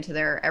reintegrate into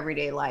their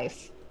everyday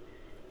life.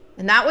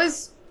 And that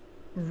was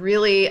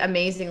really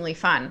amazingly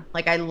fun.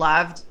 Like, I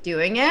loved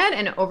doing it.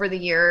 And over the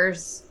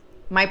years,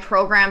 my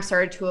program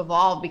started to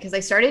evolve because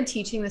I started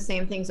teaching the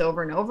same things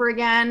over and over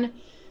again,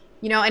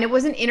 and it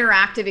was an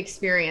interactive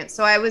experience.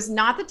 So I was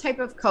not the type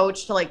of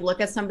coach to like look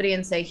at somebody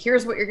and say,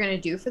 here's what you're going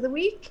to do for the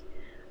week.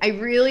 I'm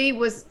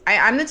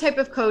the type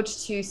of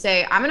coach to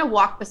say, I'm going to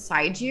walk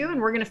beside you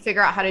and we're going to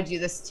figure out how to do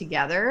this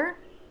together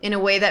in a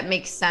way that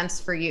makes sense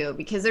for you,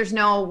 because there's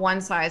no one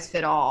size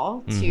fit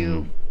all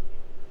to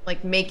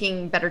like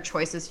making better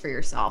choices for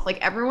yourself. Like,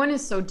 everyone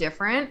is so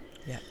different.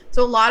 Yeah.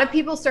 So a lot of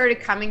people started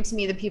coming to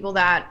me, the people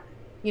that,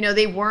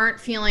 they weren't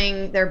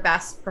feeling their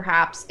best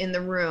perhaps in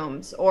the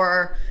rooms,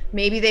 or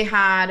maybe they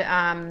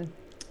had,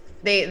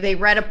 they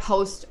read a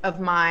post of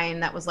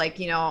mine that was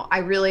like, I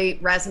really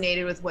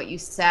resonated with what you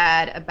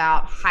said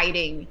about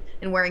hiding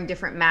and wearing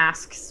different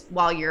masks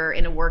while you're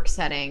in a work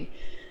setting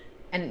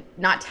and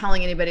not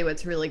telling anybody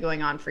what's really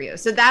going on for you.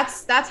 So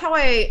that's how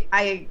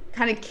I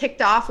kind of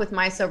kicked off with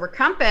My Sober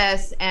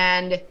Compass.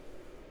 And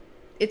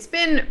it's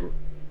been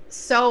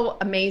so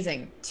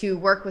amazing to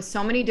work with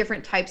so many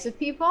different types of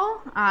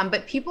people.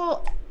 But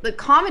the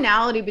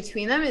commonality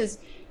between them is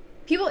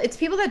it's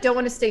people that don't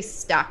want to stay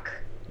stuck.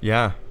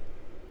 Yeah.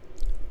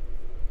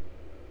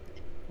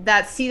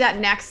 That see that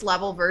next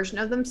level version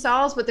of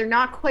themselves, but they're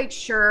not quite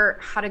sure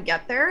how to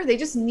get there. They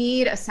just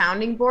need a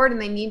sounding board, and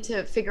they need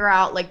to figure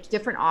out like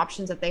different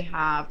options that they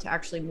have to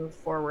actually move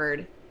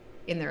forward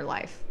in their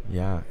life.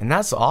 Yeah. And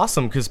that's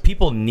awesome, because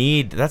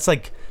that's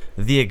like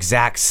the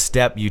exact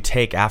step you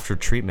take after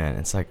treatment.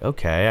 It's like,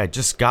 okay, I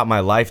just got my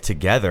life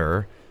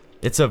together.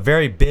 It's a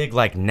very big,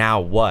 like, now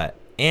what?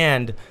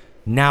 And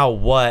now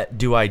what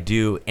do I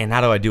do, and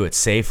how do I do it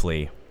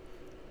safely?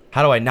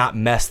 How do I not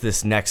mess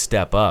this next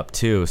step up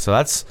too? So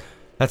that's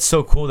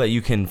so cool that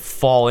you can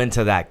fall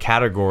into that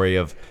category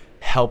of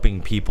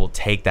helping people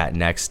take that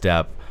next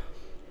step.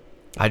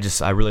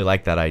 I really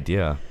like that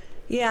idea.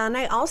 Yeah, and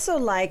I also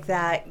like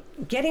that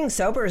getting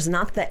sober is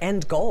not the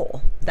end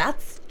goal.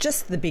 That's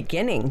just the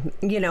beginning,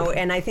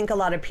 and I think a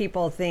lot of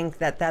people think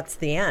that that's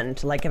the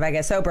end. Like, if I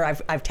get sober,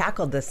 I've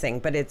tackled this thing,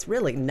 but it's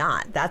really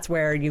not. That's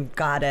where you've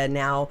got to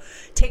now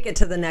take it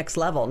to the next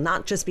level,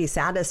 not just be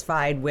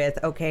satisfied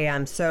with, okay,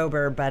 I'm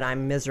sober, but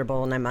I'm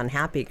miserable and I'm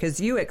unhappy,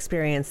 because you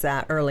experienced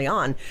that early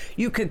on.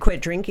 You could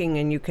quit drinking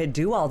and you could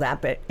do all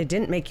that, but it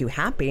didn't make you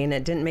happy and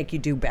it didn't make you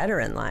do better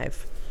in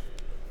life.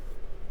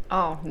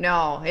 Oh,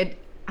 no.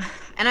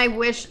 And I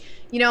wish,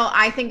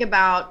 I think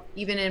about,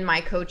 even in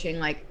my coaching,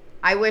 like,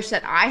 I wish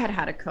that I had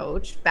had a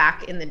coach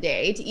back in the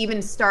day to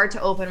even start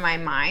to open my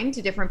mind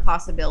to different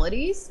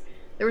possibilities.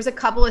 There was a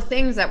couple of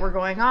things that were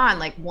going on.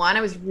 Like, one,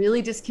 I was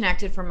really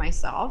disconnected from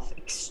myself.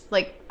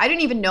 Like, I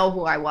didn't even know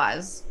who I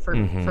was for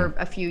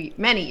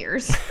many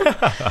years.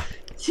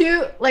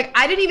 Two, like,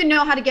 I didn't even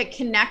know how to get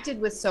connected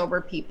with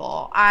sober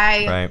people.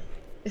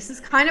 This is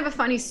kind of a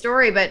funny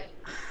story, but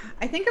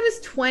I think I was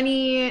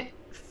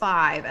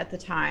 25 at the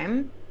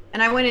time,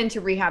 and I went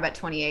into rehab at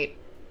 28.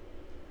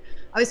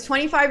 I was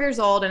 25 years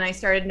old, and I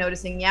started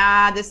noticing,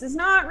 this is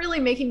not really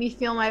making me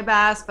feel my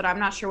best, but I'm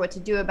not sure what to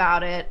do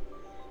about it.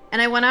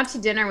 And I went out to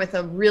dinner with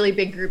a really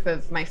big group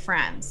of my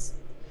friends.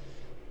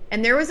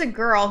 And there was a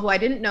girl who I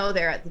didn't know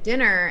there at the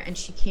dinner, and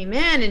she came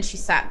in and she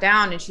sat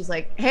down and she's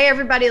like, "Hey,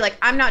 everybody, like,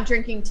 I'm not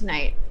drinking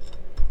tonight."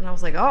 And I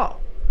was like, "Oh,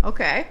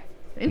 okay.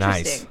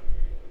 Interesting." Nice.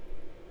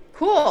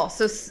 Cool.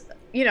 So,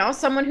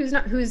 someone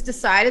who's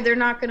decided they're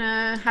not going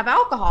to have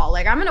alcohol,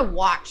 like, I'm going to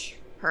watch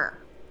her.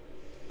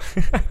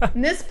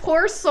 And this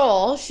poor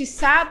soul, she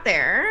sat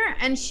there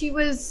and she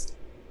was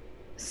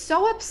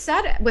so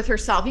upset with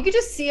herself. You could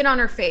just see it on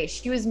her face.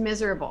 She was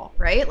miserable,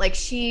 right? Like,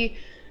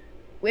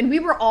 when we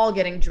were all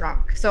getting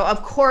drunk. So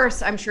of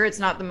course, I'm sure it's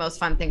not the most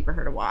fun thing for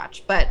her to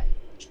watch, but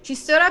she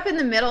stood up in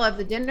the middle of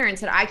the dinner and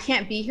said, "I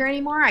can't be here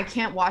anymore. I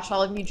can't watch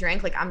all of you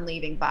drink. Like, I'm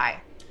leaving.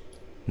 Bye."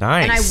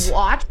 Nice. And I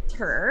watched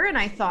her and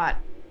I thought,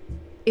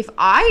 if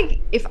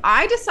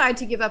I decide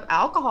to give up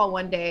alcohol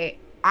one day,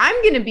 I'm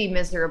going to be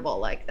miserable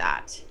like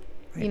that,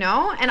 right.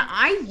 And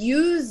I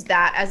used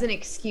that as an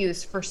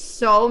excuse for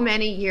so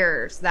many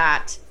years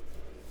that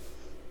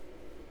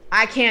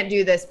I can't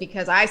do this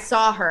because I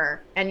saw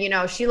her and,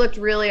 she looked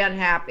really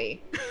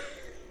unhappy.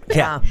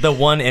 Yeah. The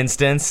one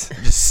instance,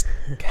 just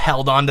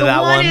held on to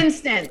that one. The one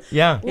instance.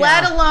 Yeah.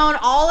 Let alone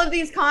all of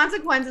these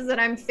consequences that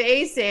I'm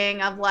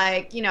facing of,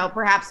 like,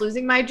 perhaps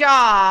losing my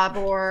job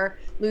or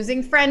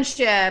losing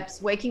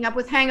friendships, waking up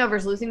with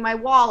hangovers, losing my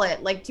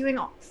wallet, like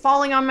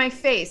falling on my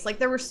face. Like,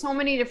 there were so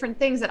many different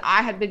things that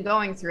I had been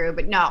going through,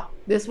 but no,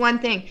 this one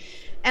thing.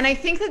 And I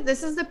think that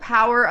this is the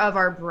power of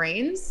our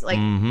brains. Like,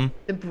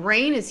 the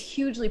brain is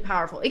hugely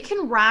powerful. It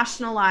can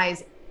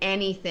rationalize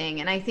anything.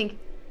 And I think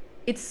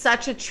it's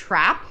such a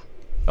trap.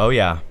 Oh,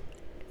 yeah.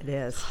 It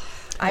is.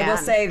 I will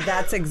say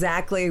that's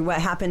exactly what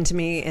happened to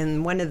me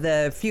in one of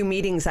the few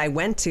meetings I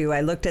went to.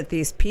 I looked at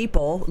these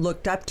people,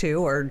 looked up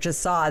to, or just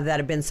saw that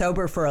had been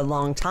sober for a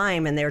long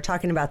time, and they were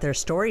talking about their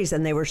stories,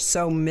 and they were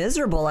so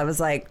miserable. I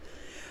was like,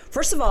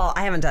 first of all,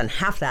 I haven't done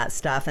half that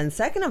stuff. And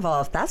second of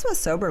all, if that's what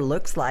sober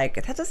looks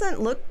like, that doesn't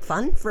look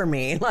fun for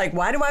me. Like,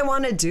 why do I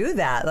want to do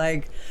that?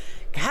 Like,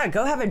 God,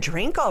 go have a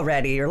drink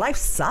already. Your life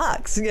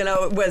sucks. It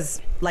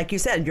was, like you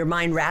said, your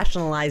mind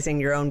rationalizing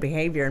your own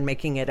behavior and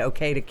making it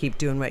okay to keep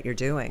doing what you're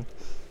doing.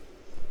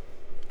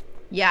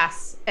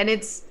 Yes. And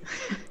it's,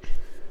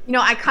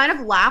 I kind of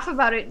laugh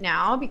about it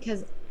now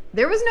because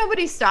there was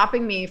nobody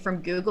stopping me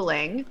from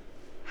Googling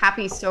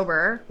happy,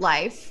 sober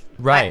life.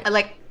 Right.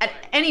 Like, at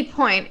any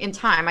point in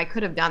time, I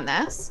could have done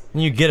this.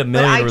 You get a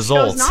million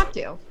results. I chose not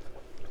to.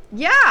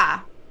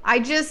 Yeah. I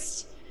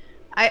guess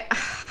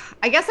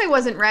I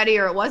wasn't ready,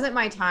 or it wasn't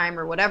my time,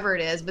 or whatever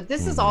it is. But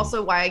this is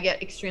also why I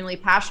get extremely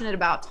passionate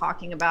about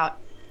talking about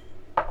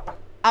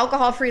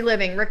alcohol-free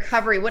living,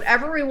 recovery,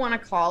 whatever we want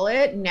to call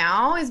it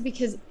now, is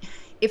because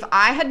if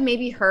I had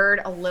maybe heard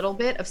a little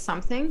bit of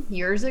something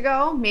years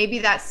ago, maybe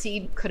that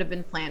seed could have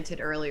been planted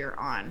earlier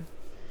on.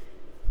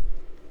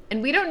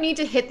 And we don't need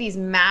to hit these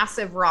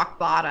massive rock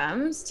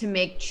bottoms to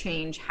make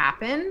change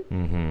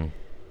happen.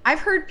 I've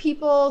heard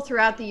people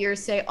throughout the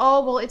years say,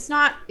 "Oh, well,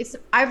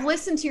 I've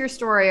listened to your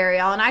story,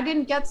 Arielle, and I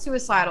didn't get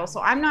suicidal, so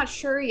I'm not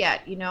sure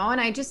yet," And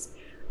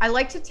I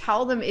like to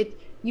tell them,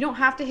 you don't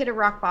have to hit a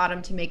rock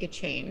bottom to make a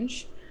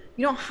change.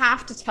 You don't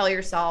have to tell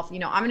yourself, I'm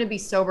going to be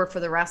sober for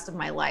the rest of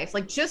my life.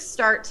 Like, just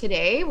start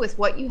today with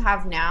what you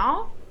have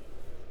now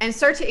and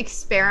start to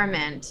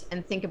experiment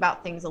and think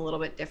about things a little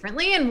bit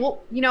differently. And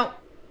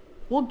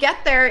we'll get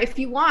there if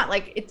you want.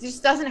 Like, it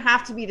just doesn't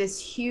have to be this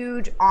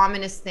huge,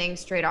 ominous thing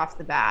straight off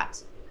the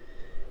bat.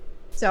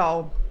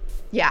 So,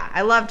 yeah,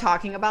 I love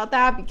talking about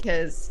that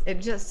because it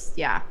just,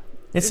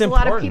 It's There's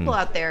important. a lot of people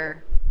out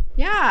there.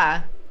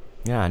 Yeah.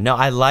 Yeah, no,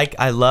 I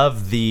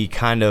love the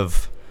kind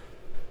of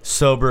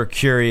sober,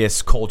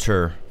 curious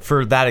culture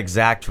for that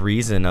exact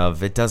reason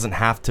of it doesn't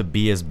have to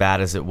be as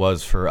bad as it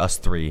was for us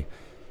three.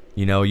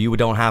 You know, you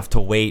don't have to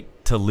wait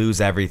to lose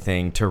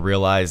everything to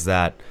realize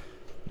that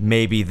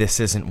maybe this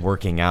isn't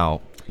working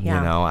out. Yeah.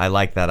 You know, I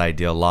like that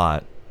idea a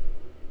lot.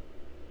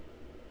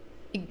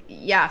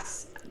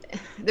 Yes.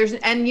 There's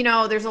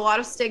a lot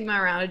of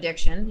stigma around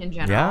addiction in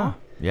general.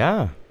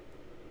 Yeah.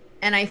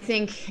 And I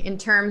think in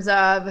terms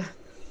of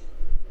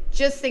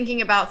just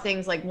thinking about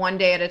things like one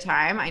day at a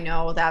time, I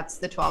know that's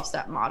the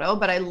 12-step motto,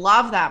 but I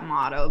love that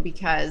motto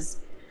because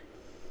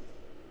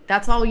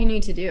that's all you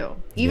need to do.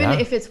 Even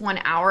if it's 1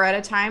 hour at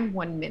a time,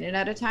 1 minute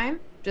at a time,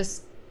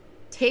 just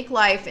take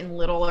life in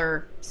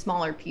littler,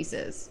 smaller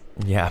pieces.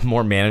 Yeah,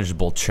 more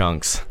manageable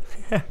chunks.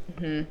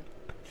 Mm-hmm.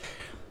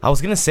 I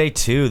was going to say,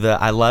 too,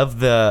 that I love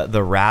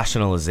the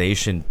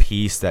rationalization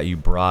piece that you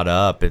brought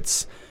up.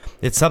 It's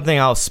something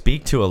I'll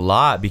speak to a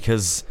lot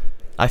because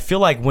I feel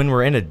like when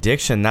we're in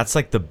addiction, that's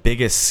like the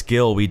biggest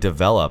skill we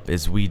develop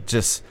is we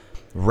just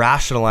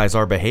rationalize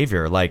our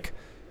behavior like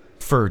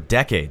for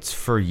decades,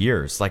 for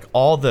years. Like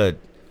all the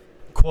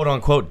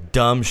quote-unquote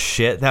dumb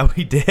shit that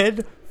we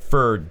did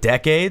for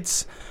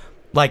decades,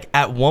 like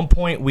at one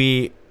point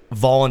we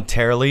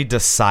voluntarily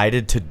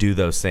decided to do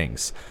those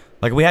things.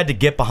 Like we had to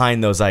get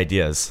behind those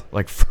ideas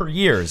like for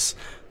years.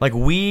 Like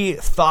we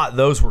thought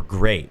those were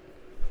great.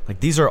 Like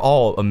these are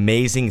all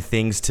amazing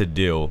things to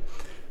do.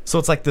 So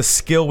it's like the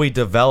skill we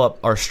develop,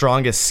 our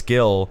strongest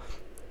skill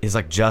is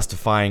like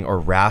justifying or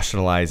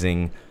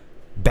rationalizing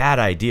bad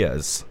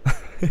ideas.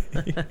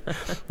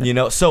 You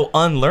know, so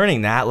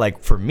unlearning that,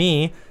 like for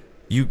me,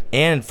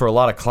 and for a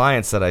lot of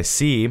clients that I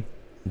see,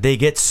 they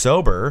get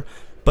sober,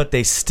 but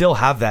they still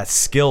have that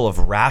skill of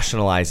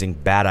rationalizing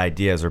bad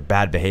ideas or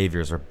bad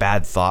behaviors or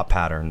bad thought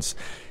patterns.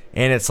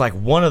 And it's like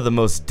one of the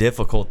most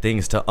difficult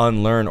things to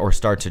unlearn or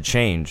start to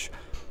change.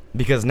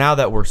 Because now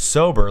that we're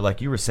sober,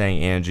 like you were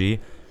saying, Angie,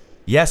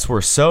 yes,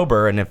 we're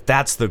sober. And if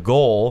that's the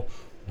goal,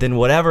 then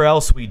whatever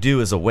else we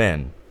do is a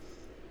win.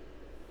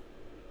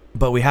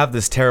 But we have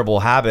this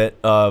terrible habit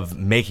of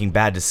making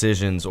bad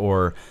decisions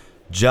or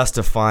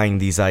justifying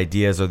these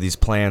ideas or these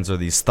plans or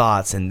these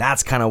thoughts. And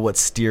that's kind of what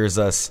steers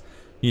us,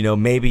 you know,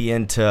 maybe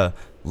into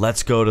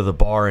let's go to the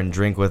bar and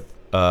drink with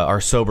our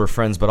sober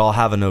friends, but I'll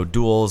have no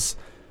duels.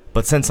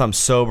 But since I'm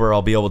sober,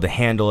 I'll be able to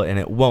handle it and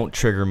it won't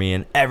trigger me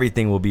and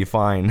everything will be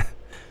fine.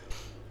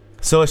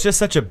 So it's just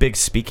such a big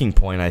speaking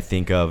point, I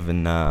think of.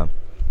 And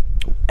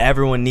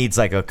everyone needs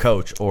like a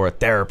coach or a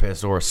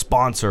therapist or a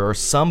sponsor or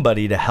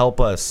somebody to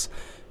help us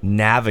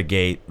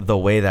navigate the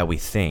way that we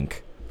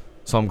think.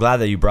 So I'm glad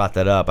that you brought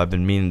that up. I've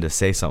been meaning to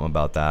say something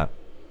about that.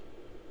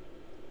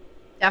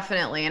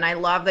 Definitely. And I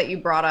love that you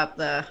brought up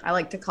I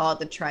like to call it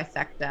the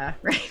trifecta,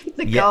 right?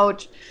 The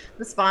coach,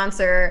 the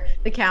sponsor,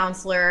 the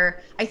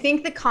counselor. I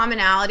think the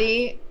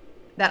commonality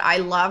that I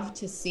love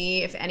to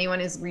see if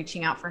anyone is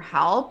reaching out for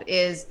help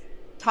is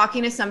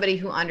talking to somebody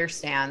who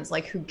understands,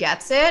 like who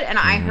gets it. And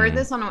I heard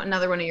this on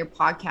another one of your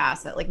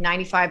podcasts that like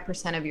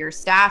 95% of your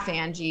staff,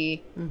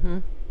 Angie,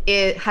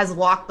 it has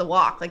walked the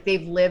walk. Like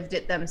they've lived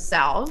it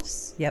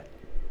themselves. Yep.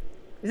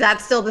 Is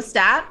that still the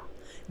stat?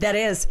 That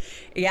is.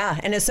 Yeah.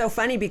 And it's so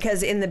funny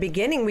because in the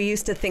beginning, we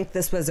used to think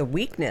this was a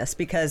weakness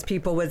because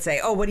people would say,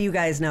 oh, what do you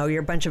guys know?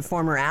 You're a bunch of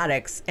former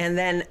addicts. And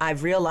then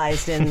I've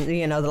realized in,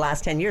 the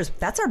last 10 years,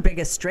 that's our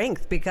biggest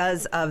strength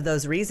because of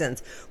those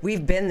reasons.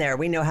 We've been there.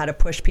 We know how to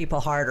push people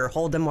harder,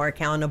 hold them more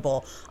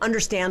accountable,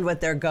 understand what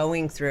they're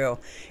going through.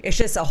 It's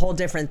just a whole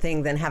different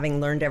thing than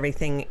having learned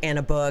everything in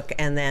a book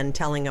and then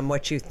telling them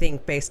what you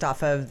think based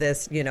off of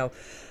this,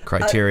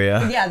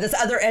 criteria. This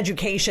other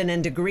education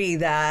and degree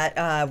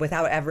that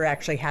without ever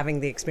actually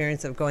having the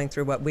experience of going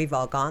through what we've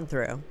all gone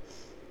through.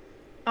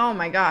 Oh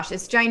my gosh,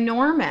 it's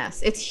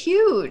ginormous. It's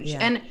huge. Yeah.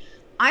 And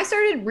I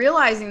started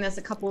realizing this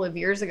a couple of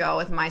years ago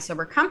with my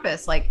Sober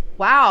Compass. Like,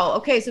 wow,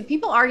 okay, so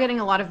people are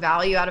getting a lot of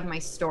value out of my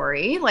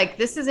story. Like,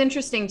 this is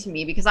interesting to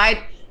me because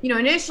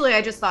initially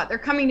I just thought they're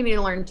coming to me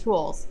to learn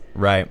tools.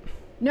 Right.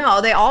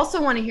 No, they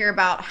also want to hear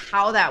about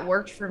how that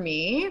worked for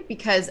me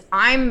because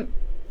I'm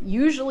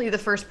usually the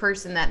first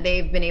person that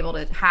they've been able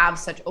to have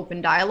such open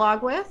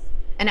dialogue with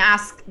and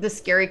ask the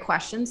scary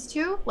questions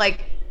to,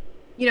 like,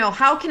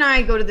 how can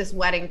I go to this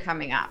wedding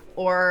coming up?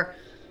 Or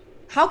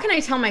how can I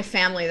tell my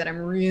family that I'm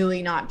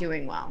really not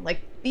doing well?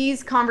 Like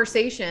these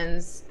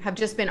conversations have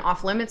just been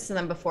off limits to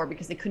them before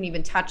because they couldn't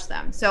even touch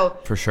them. So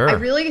for sure, I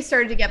really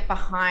started to get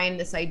behind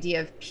this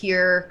idea of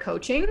peer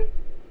coaching.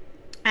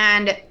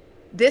 And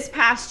this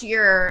past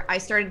year, I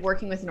started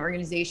working with an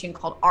organization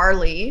called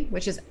Arielle,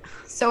 which is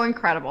so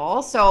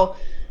incredible. So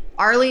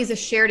Arielle is a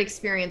shared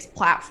experience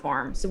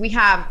platform. So we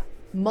have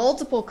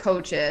multiple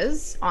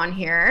coaches on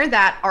here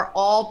that are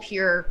all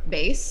peer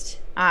based.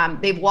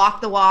 They've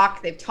walked the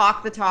walk, they've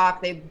talked the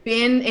talk, they've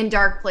been in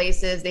dark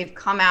places, they've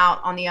come out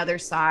on the other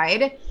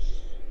side.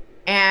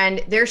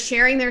 And they're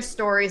sharing their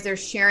stories, they're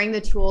sharing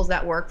the tools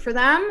that work for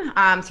them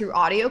through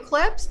audio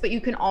clips, but you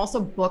can also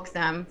book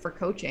them for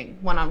coaching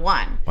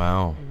one-on-one.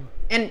 Wow.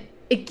 And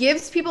it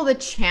gives people the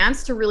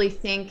chance to really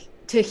think,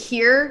 to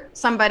hear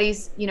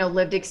somebody's,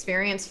 lived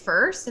experience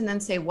first, and then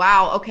say,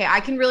 wow, okay, I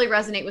can really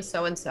resonate with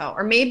so-and-so,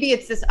 or maybe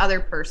it's this other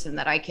person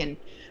that I can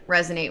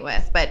resonate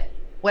with. But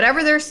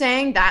whatever they're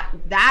saying,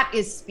 that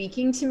is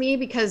speaking to me,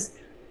 because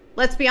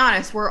let's be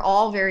honest, we're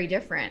all very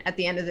different at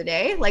the end of the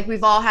day. Like,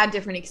 we've all had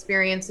different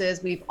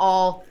experiences. We've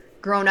all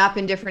grown up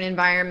in different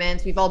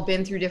environments. We've all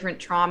been through different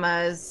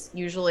traumas,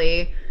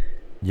 usually.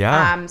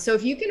 Yeah. So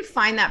if you can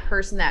find that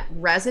person that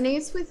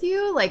resonates with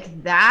you,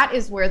 like, that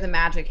is where the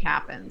magic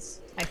happens,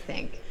 I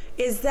think.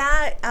 Is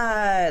that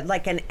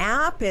like an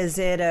app? Is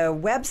it a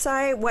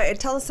website?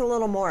 Tell us a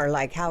little more.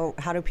 Like, how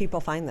do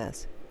people find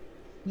this?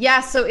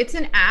 Yeah, so it's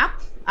an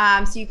app.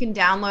 So you can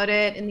download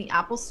it in the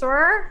Apple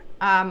Store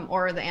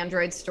or the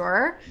Android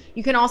store.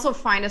 You can also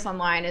find us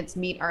online. It's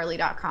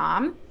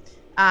meetarlie.com.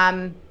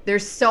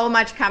 There's so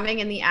much coming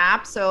in the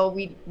app. So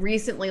we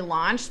recently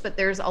launched, but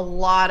there's a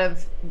lot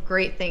of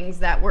great things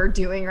that we're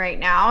doing right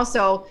now.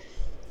 So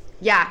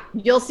yeah,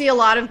 you'll see a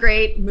lot of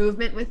great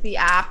movement with the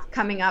app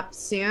coming up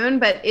soon.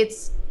 But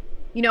it's,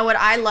 what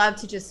I love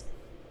to just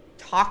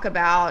talk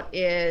about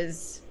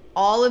is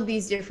all of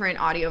these different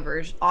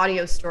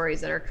audio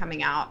stories that are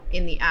coming out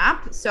in the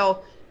app.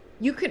 So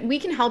we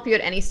can help you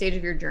at any stage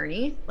of your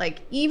journey. Like,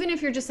 even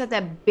if you're just at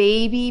that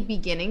baby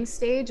beginning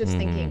stage of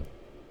thinking,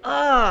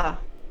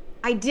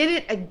 I did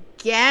it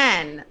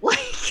again.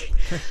 Like,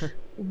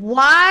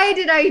 why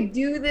did I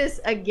do this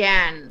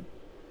again?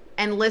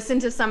 And listen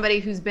to somebody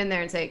who's been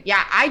there and say,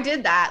 yeah, I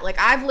did that. Like,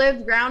 I've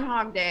lived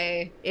Groundhog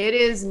Day. It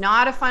is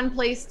not a fun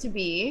place to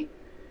be.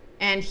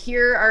 And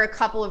here are a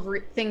couple of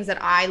things that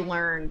I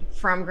learned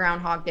from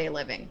Groundhog Day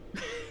living.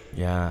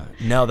 Yeah.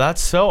 No,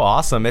 that's so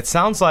awesome. It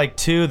sounds like,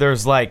 too,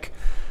 there's like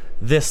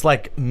this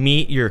like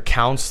meet your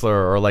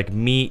counselor or like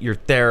meet your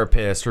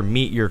therapist or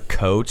meet your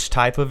coach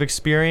type of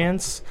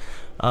experience.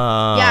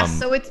 Yeah,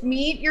 so it's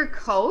meet your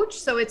coach.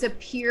 So it's a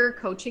peer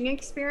coaching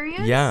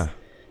experience. Yeah.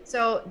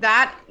 So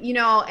that,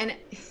 and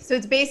so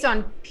it's based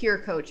on peer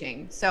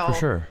coaching. So for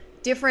sure.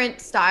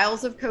 Different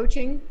styles of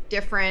coaching,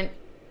 different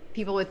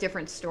people with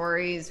different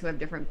stories who have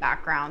different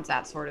backgrounds,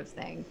 that sort of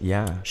thing.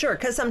 Yeah. Sure,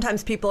 because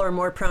sometimes people are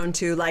more prone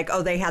to like,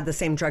 oh, they had the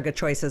same drug of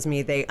choice as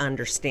me. They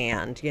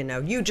understand,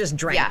 you just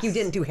drank. Yes. You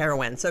didn't do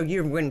heroin, so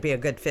you wouldn't be a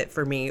good fit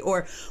for me,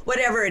 or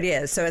whatever it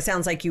is. So it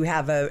sounds like you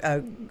have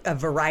a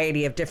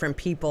variety of different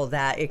people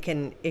that it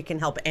can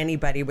help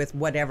anybody with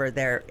whatever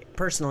their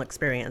personal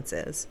experience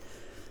is.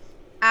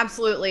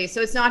 Absolutely.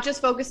 So it's not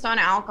just focused on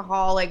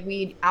alcohol, like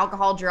weed,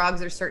 alcohol,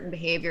 drugs, or certain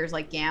behaviors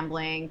like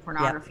gambling,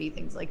 pornography,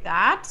 things like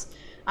that.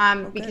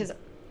 Because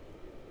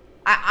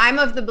I'm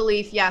of the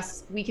belief,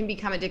 yes, we can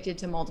become addicted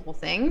to multiple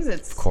things.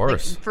 It's of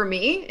course. Like, for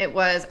me, it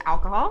was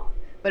alcohol,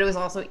 but it was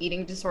also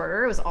eating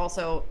disorder. It was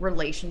also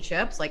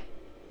relationships. Like,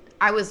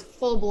 I was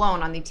full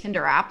blown on the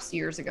Tinder apps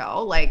years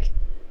ago, like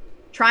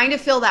trying to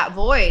fill that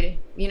void.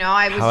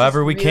 I was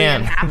however we really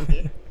can.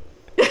 Unhappy.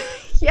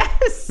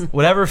 Yes.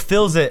 Whatever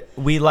fills it,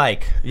 we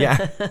like. Yeah.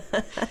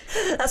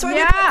 That's why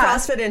we put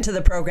CrossFit into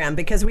the program,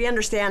 because we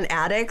understand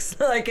addicts.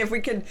 Like, if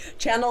we could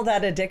channel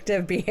that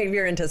addictive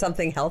behavior into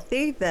something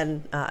healthy,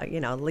 then,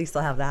 at least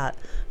they'll have that.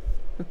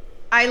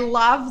 I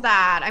love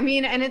that. I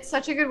mean, and it's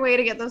such a good way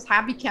to get those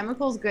happy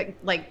chemicals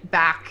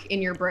back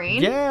in your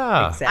brain.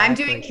 Yeah. Exactly. I'm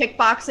doing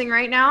kickboxing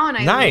right now, and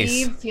I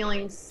leave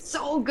feeling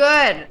so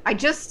good. I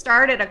just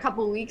started a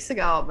couple weeks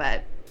ago,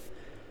 but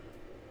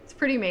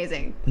pretty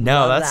amazing.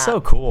 No, that's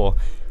so cool.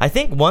 I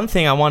think one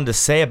thing I wanted to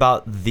say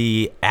about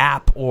the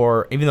app,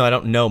 or even though I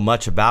don't know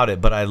much about it,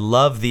 but I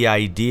love the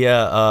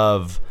idea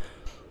of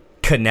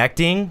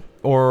connecting,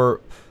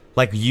 or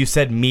like you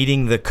said,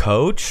 meeting the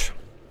coach.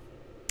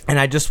 And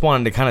I just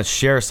wanted to kind of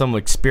share some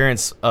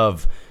experience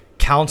of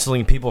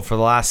counseling people for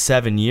the last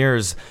 7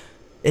 years.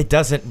 It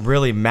doesn't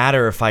really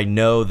matter if I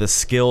know the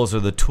skills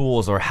or the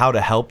tools or how to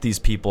help these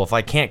people. If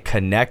I can't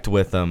connect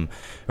with them,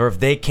 or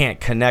if they can't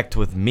connect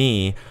with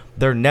me,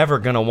 they're never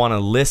going to want to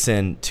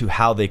listen to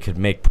how they could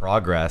make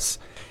progress.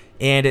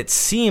 And it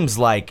seems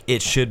like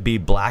it should be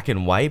black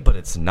and white, but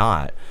it's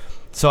not.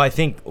 So I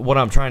think what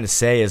I'm trying to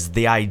say is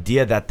the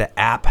idea that the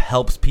app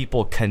helps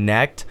people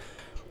connect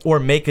or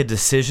make a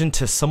decision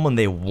to someone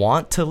they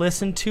want to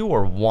listen to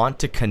or want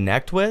to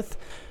connect with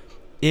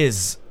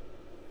is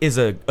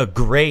a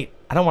great,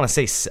 I don't want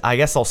to say, I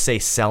guess I'll say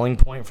selling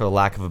point for the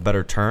lack of a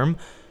better term,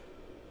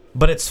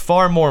 but it's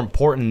far more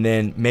important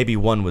than maybe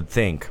one would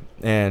think.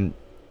 And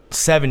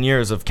 7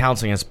 years of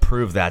counseling has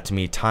proved that to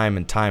me time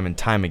and time and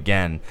time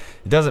again.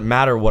 It doesn't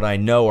matter what I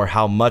know or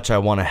how much I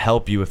want to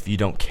help you if you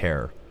don't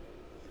care.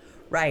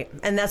 Right.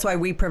 And that's why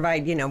we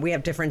provide, we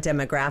have different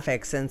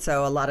demographics. And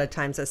so a lot of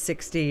times a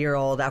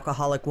 60-year-old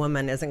alcoholic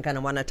woman isn't going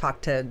to want to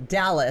talk to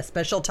Dallas,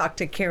 but she'll talk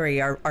to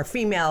Carrie, our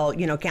female,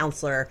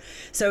 counselor.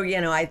 So,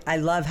 I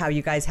love how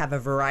you guys have a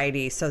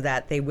variety so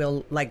that they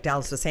will, like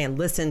Dallas was saying,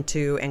 listen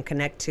to and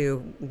connect to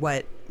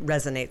what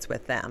resonates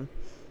with them.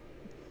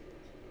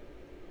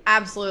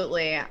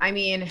 Absolutely. I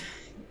mean,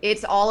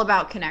 it's all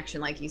about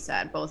connection, like you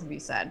said, both of you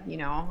said,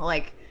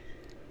 like,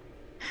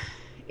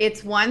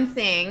 it's one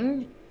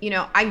thing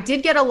I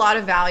did get a lot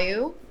of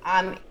value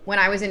when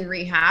I was in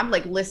rehab,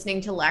 like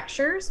listening to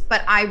lectures,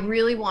 but I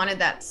really wanted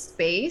that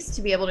space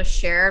to be able to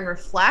share and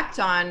reflect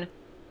on,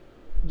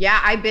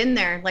 I've been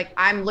there. Like,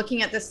 I'm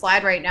looking at this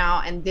slide right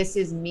now and this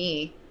is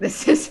me.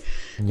 This is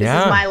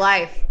my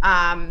life.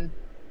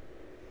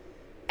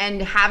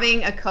 And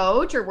having a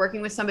coach or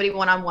working with somebody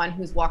one-on-one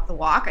who's walked the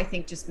walk, I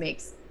think just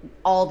makes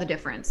all the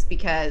difference,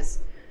 because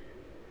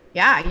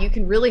you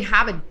can really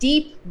have a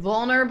deep,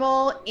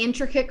 vulnerable,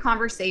 intricate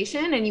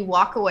conversation, and you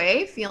walk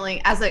away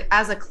feeling, as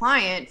a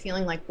client,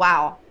 feeling like,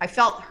 wow, I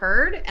felt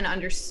heard and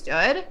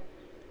understood.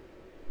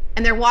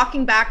 And they're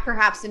walking back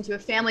perhaps into a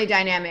family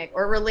dynamic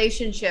or a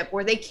relationship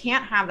where they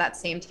can't have that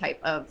same type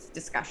of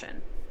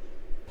discussion.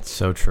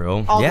 So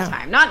true. All the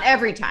time. Not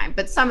every time,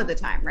 but some of the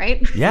time,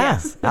 right?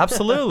 Yes,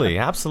 absolutely.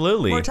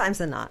 Absolutely. More times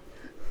than not.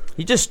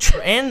 You just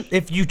and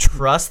if you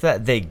trust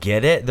that they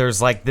get it,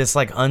 there's like this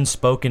like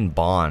unspoken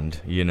bond,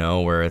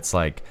 where it's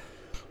like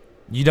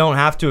you don't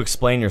have to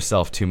explain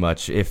yourself too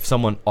much if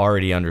someone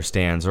already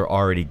understands or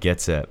already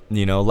gets it.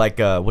 Like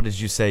what did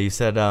you say? You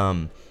said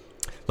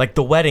like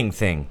the wedding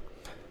thing,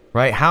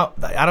 right?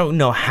 I don't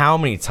know how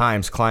many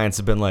times clients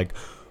have been like,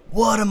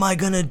 what am I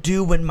gonna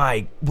do when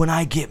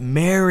I get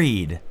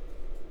married?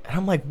 And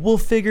I'm like, we'll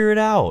figure it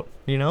out.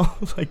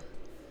 Like,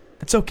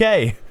 it's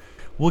okay.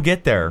 We'll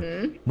get there.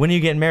 Mm-hmm. When are you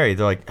getting married?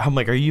 I'm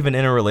like, are you even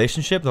in a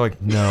relationship? They're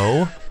like,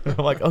 no. I'm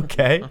like,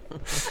 okay.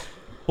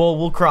 Well,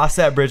 we'll cross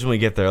that bridge when we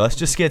get there. Let's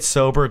just get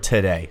sober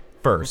today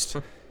first,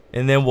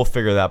 and then we'll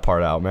figure that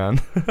part out,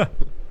 man.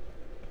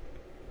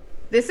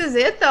 This is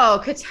it,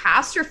 though.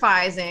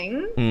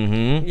 Catastrophizing.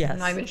 Mm-hmm. Yes. I'm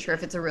not even sure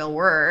if it's a real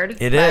word.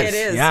 It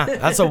is. Yeah.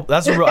 That's a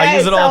real. I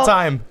use it all the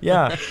time.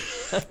 Yeah.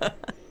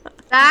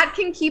 That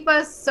can keep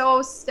us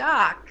so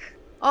stuck.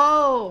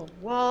 Oh,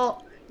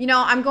 well,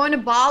 I'm going to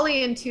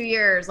Bali in 2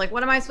 years. Like,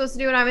 what am I supposed to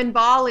do when I'm in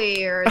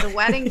Bali, or the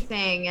wedding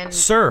thing? And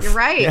surf. You're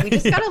right. We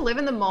just got to live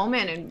in the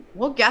moment, and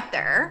we'll get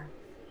there.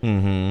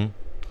 Mm-hmm.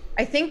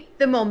 I think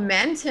the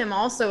momentum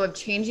also of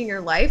changing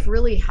your life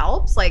really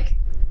helps. Like,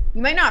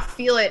 you might not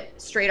feel it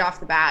straight off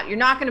the bat. You're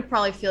not going to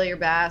probably feel your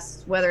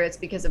best, whether it's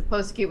because of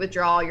post-acute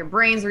withdrawal, your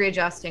brain's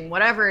readjusting,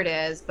 whatever it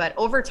is. But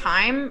over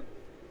time,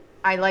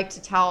 I like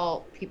to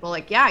tell people,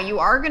 like, you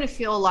are going to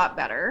feel a lot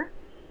better.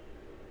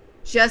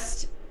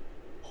 Just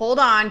hold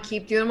on,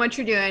 keep doing what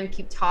you're doing,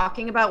 keep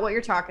talking about what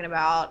you're talking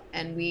about,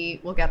 and we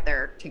will get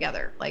there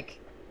together. Like,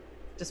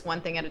 just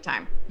one thing at a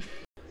time.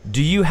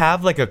 Do you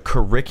have like a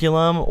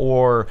curriculum,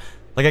 or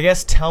like, I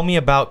guess, tell me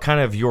about kind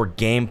of your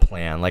game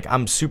plan? Like,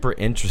 I'm super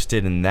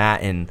interested in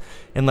that, and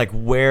like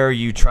where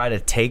you try to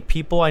take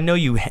people. I know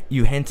you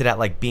hinted at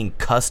like being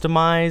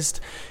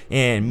customized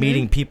and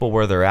meeting people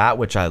where they're at,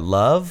 which I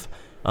love.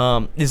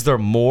 Is there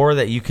more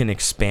that you can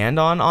expand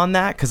on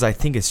that? Because I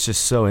think it's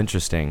just so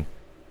interesting.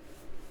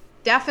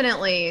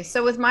 Definitely.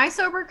 So with My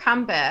Sober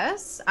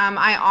Compass,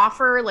 I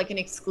offer like an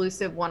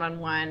exclusive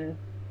one-on-one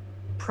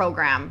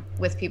program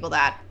with people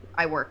that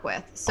I work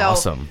with. So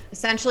awesome.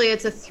 Essentially,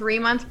 it's a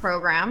 3-month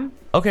program.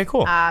 Okay,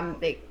 cool.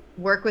 They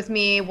work with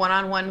me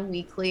one-on-one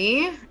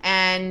weekly,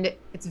 and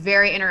it's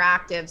very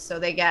interactive. So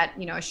they get,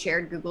 a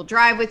shared Google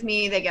Drive with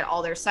me. They get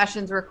all their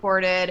sessions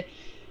recorded.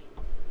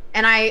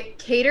 And I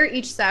cater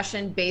each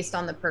session based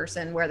on the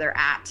person where they're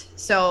at.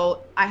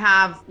 So I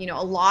have,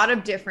 a lot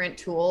of different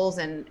tools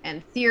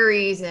and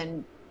theories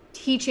and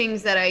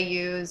teachings that I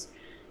use.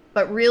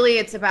 But really,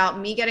 it's about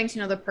me getting to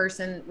know the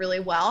person really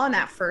well in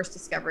that first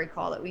discovery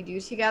call that we do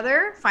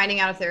together, finding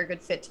out if they're a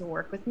good fit to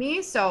work with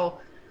me. So,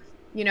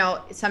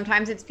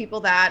 sometimes it's people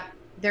that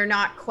they're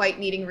not quite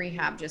needing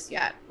rehab just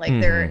yet. Like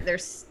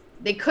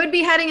they could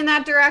be heading in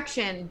that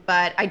direction,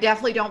 but I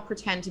definitely don't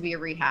pretend to be a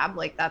rehab.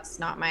 Like, that's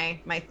not my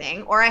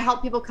thing. Or I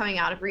help people coming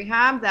out of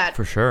rehab that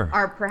for sure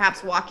are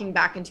perhaps walking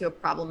back into a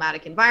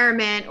problematic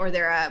environment, or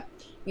they're a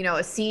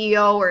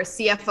CEO or a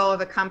CFO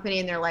of a company,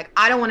 and they're like,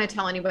 I don't want to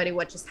tell anybody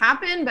what just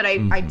happened, but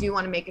I do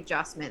want to make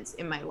adjustments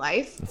in my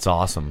life. It's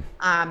awesome.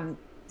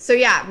 So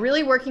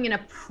really working in a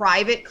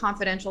private,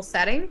 confidential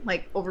setting,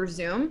 like over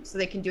Zoom, so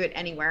they can do it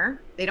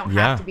anywhere. They don't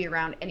have to be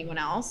around anyone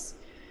else.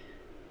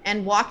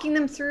 And walking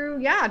them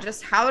through,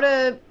 just how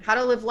to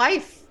live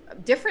life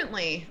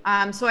differently.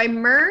 So I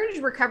merge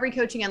recovery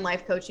coaching and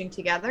life coaching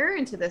together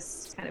into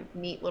this kind of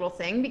neat little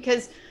thing,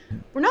 because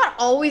we're not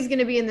always going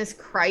to be in this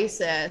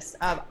crisis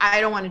of,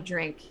 I don't want to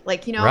drink.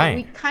 Like, right.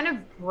 We kind of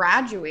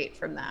graduate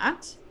from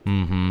that.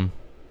 Mm-hmm.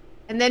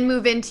 And then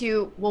move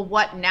into, well,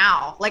 what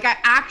now? Like, I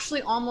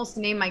actually almost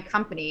named my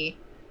company,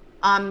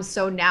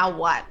 so now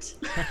what?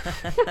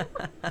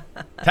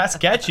 That's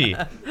sketchy.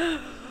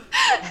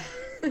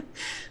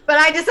 But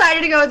I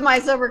decided to go with My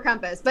Sober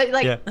Compass. But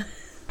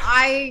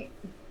I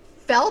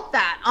felt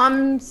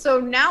that. So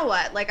now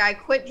what? Like, I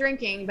quit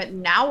drinking, but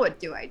now what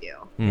do I do?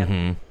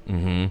 Mm-hmm.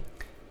 Mm-hmm.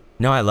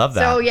 No, I love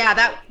that. So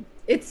that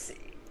it's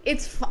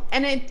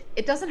and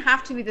it doesn't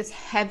have to be this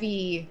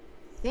heavy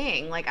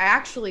thing. Like, I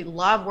actually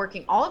love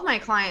working. All of my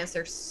clients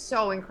are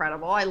so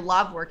incredible. I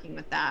love working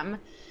with them.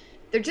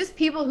 They're just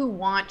people who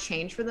want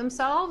change for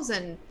themselves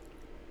and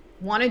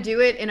want to do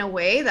it in a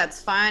way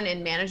that's fun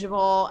and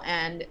manageable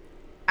and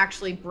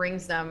actually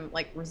brings them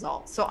like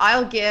results. So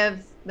I'll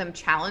give them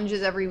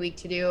challenges every week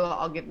to do.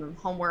 I'll give them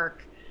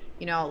homework,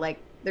 like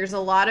there's a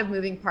lot of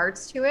moving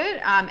parts to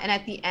it. And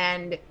at the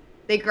end,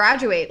 they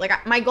graduate.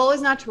 Like my goal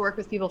is not to work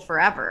with people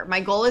forever. My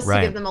goal is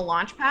to give them a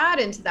launch pad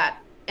into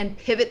that and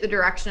pivot the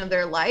direction of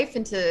their life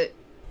into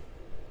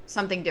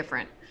something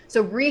different.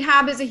 So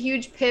rehab is a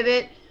huge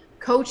pivot.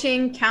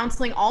 Coaching,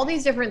 counseling, all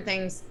these different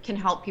things can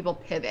help people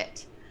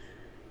pivot.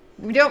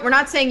 We're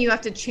not saying you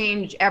have to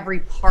change every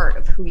part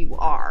of who you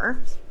are.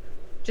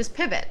 Just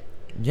pivot.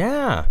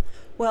 Yeah.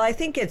 Well, I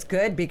think it's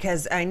good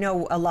because I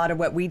know a lot of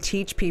what we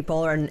teach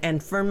people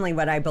and firmly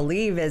what I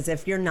believe is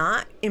if you're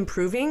not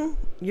improving,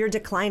 you're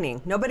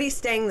declining. Nobody's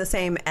staying the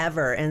same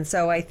ever. And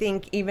so I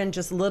think even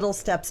just little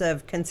steps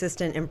of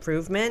consistent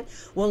improvement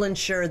will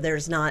ensure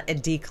there's not a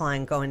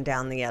decline going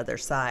down the other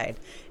side.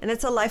 And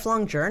it's a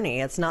lifelong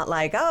journey. It's not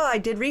like, oh, I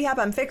did rehab,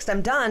 I'm fixed,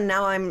 I'm done.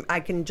 Now I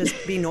can just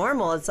be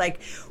normal. It's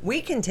like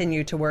we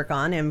continue to work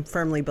on and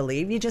firmly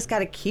believe you just got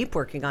to keep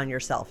working on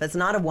yourself. It's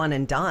not a one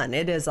and done.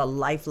 It is a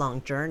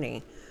lifelong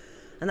journey.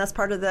 And that's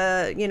part of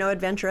the,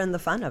 adventure and the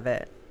fun of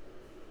it.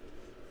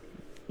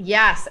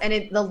 Yes.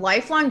 And the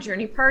lifelong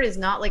journey part is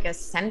not like a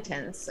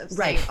sentence of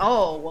saying, right.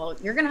 Oh, well,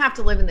 you're going to have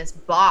to live in this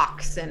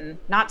box and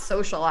not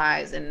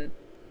socialize and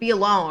be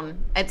alone.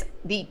 It's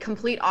the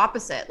complete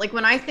opposite. Like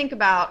when I think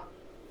about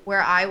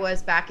where I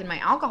was back in my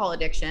alcohol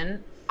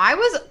addiction, I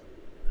was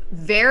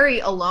very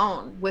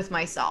alone with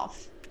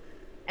myself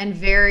and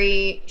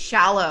very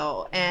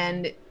shallow,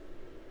 and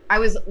I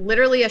was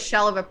literally a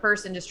shell of a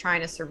person just trying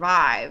to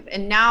survive.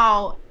 And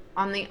now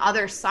on the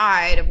other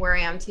side of where I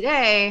am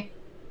today,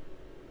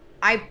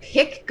 I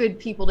pick good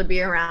people to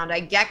be around. I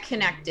get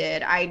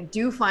connected. I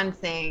do fun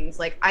things.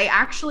 Like I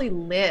actually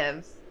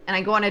live and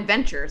I go on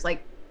adventures.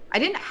 Like I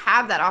didn't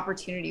have that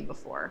opportunity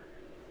before.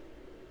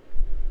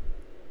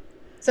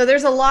 So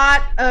there's a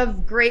lot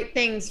of great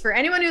things for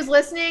anyone who's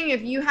listening.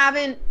 If you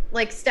haven't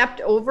like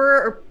stepped over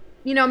or,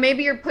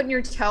 maybe you're putting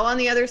your toe on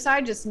the other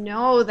side, just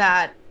know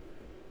that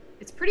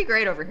it's pretty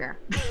great over here.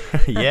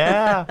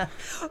 Yeah.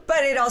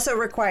 But it also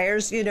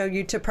requires, you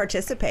to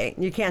participate.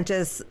 You can't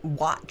just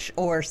watch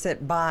or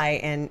sit by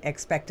and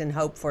expect and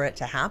hope for it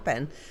to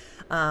happen.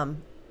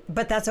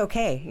 But that's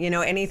okay.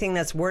 Anything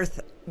that's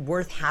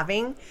worth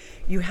having,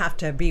 you have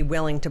to be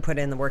willing to put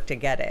in the work to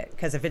get it.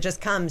 Because if it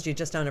just comes, you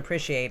just don't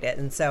appreciate it.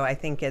 And so I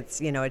think it's,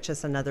 it's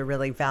just another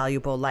really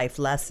valuable life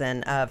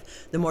lesson of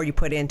the more you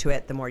put into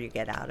it, the more you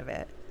get out of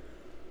it.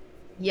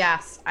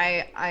 Yes,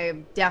 I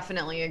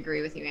definitely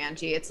agree with you,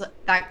 Angie. It's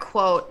that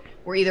quote,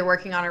 we're either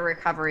working on a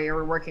recovery or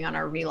we're working on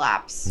a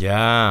relapse.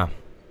 Yeah,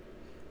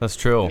 that's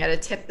true. You got to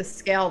tip the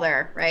scale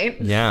there,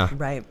 right? Yeah.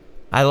 Right.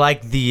 I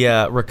like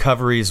the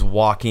recoveries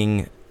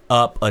walking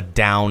up a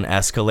down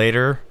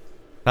escalator.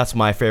 That's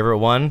my favorite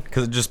one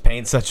because it just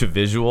paints such a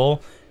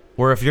visual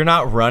where if you're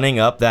not running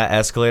up that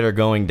escalator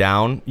going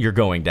down, you're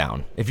going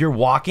down. If you're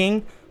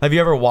walking, have you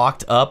ever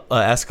walked up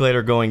an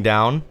escalator going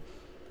down?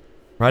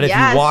 Right?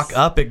 Yes. If you walk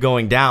up it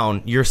going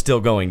down, you're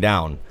still going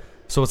down.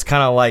 So it's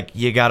kind of like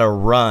you got to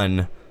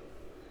run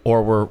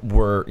or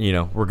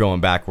we're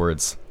going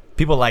backwards.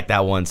 People like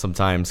that one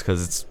sometimes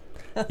because it's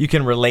you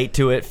can relate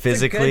to it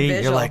physically.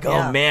 Visual, you're like, oh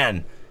yeah.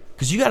 man,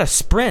 because you got to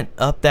sprint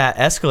up that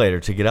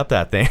escalator to get up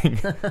that thing.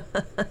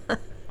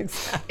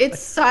 Exactly. It's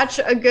such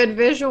a good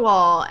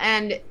visual.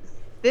 And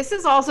this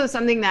is also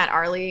something that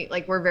Arlie,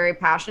 we're very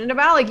passionate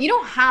about. You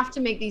don't have to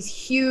make these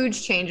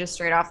huge changes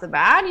straight off the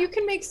bat. You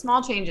can make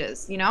small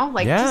changes,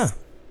 Yeah.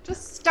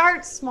 just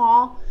start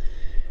small.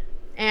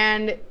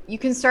 And you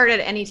can start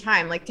at any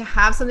time. To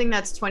have something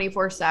that's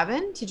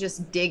 24/7 to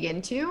just dig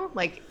into,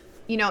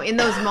 in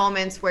those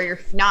moments where you're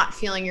not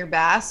feeling your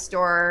best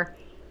or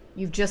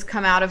you've just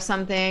come out of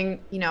something,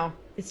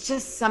 it's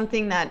just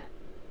something that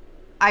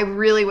I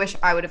really wish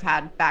I would have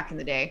had back in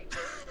the day.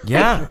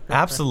 Yeah,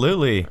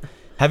 absolutely.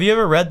 Have you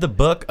ever read the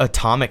book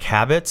Atomic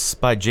Habits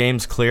by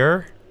James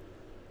Clear?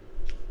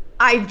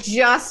 I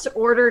just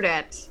ordered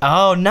it.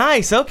 Oh,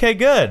 nice. Okay,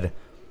 good.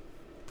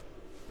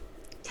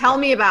 Tell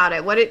me about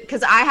it.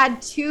 Because I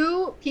had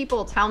 2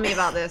 people tell me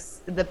about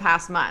this the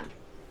past month.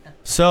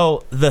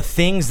 So the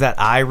things that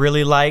I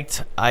really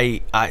liked,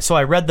 I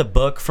read the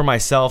book for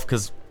myself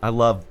because I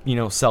love,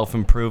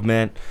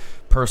 self-improvement,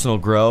 personal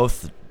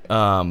growth.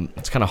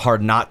 It's kind of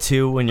hard not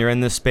to when you're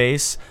in this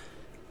space.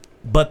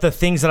 But the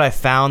things that I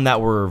found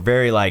that were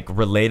very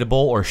relatable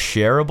or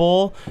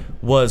shareable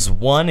was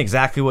one,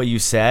 exactly what you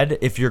said.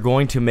 If you're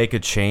going to make a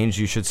change,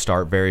 you should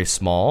start very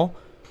small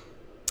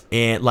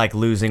and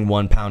losing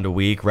 1 pound a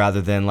week rather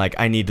than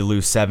I need to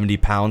lose 70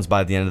 pounds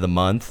by the end of the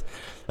month.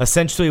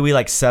 Essentially,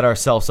 we set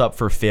ourselves up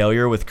for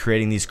failure with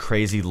creating these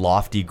crazy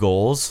lofty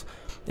goals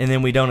and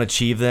then we don't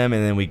achieve them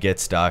and then we get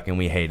stuck and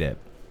we hate it.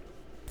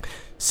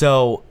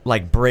 So,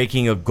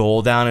 breaking a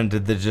goal down into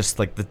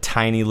the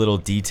tiny little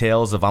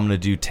details of I'm going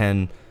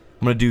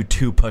to do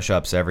 2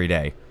 push-ups every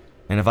day.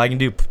 And if I can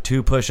do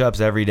 2 push-ups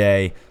every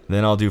day,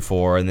 then I'll do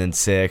 4 and then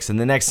 6. And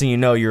the next thing you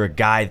know, you're a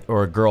guy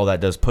or a girl that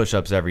does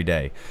push-ups every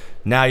day.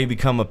 Now you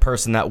become a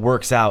person that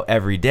works out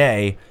every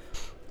day.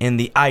 And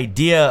the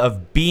idea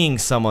of being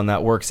someone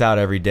that works out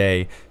every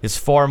day is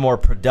far more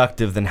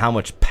productive than how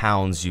much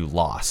pounds you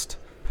lost.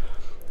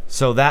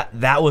 So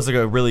that was like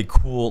a really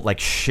cool, like,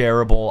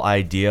 shareable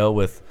idea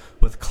with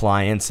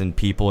clients and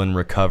people in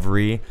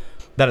recovery,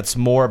 that it's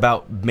more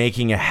about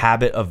making a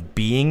habit of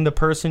being the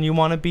person you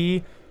want to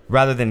be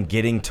rather than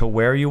getting to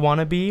where you want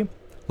to be.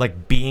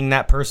 Like, being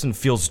that person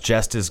feels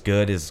just as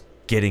good as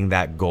getting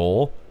that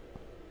goal.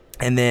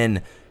 And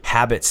then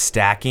habit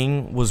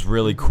stacking was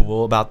really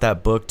cool about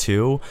that book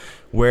too,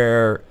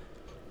 where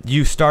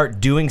you start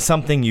doing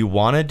something you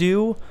want to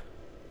do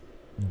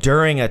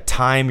during a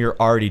time you're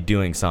already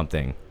doing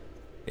something.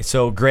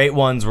 So great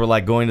ones were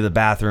like going to the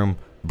bathroom,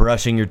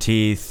 brushing your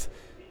teeth,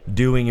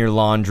 doing your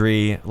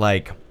laundry.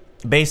 Like,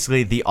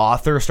 basically the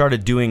author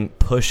started doing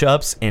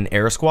push-ups and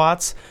air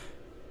squats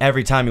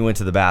every time he went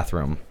to the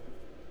bathroom.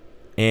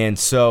 And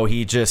so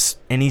he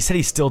said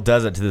he still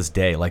does it to this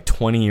day, like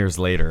 20 years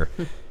later.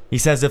 He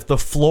says if the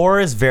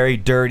floor is very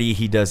dirty,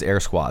 he does air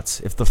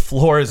squats. If the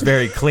floor is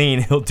very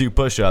clean, he'll do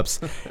push-ups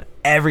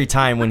every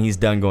time when he's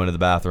done going to the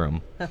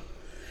bathroom.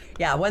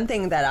 Yeah, one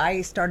thing that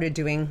I started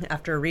doing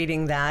after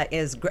reading that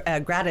is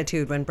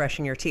gratitude when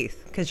brushing your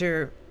teeth. Because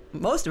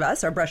most of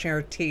us are brushing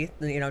our teeth,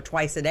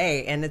 twice a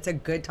day. And it's a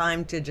good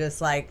time to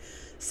just like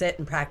sit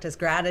and practice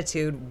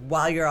gratitude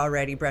while you're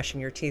already brushing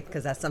your teeth,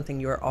 because that's something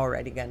you're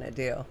already going to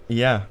do.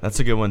 Yeah, that's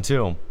a good one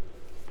too.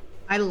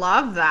 I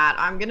love that.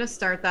 I'm going to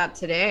start that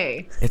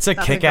today. It's a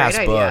kick-ass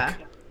book.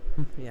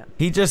 Yeah.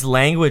 He just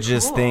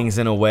languages Cool. things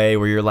in a way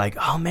where you're like,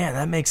 oh man,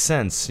 that makes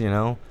sense,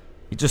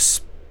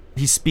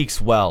 He speaks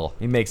well.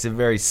 He makes it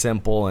very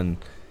simple, and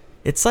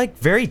it's like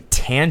very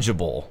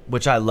tangible,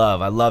 which I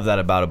love. I love that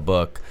about a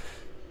book,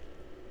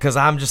 because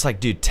I'm just like,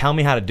 dude, tell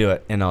me how to do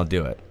it, and I'll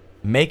do it.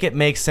 Make it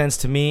make sense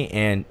to me,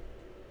 and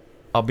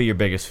I'll be your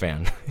biggest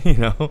fan,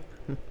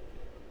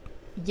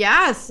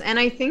 Yes, and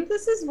I think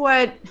this is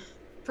what,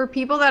 for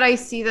people that I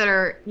see that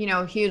are,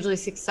 hugely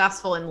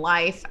successful in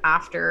life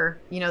after,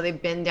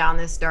 they've been down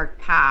this dark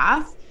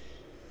path,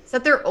 is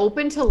that they're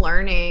open to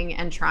learning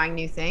and trying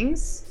new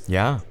things.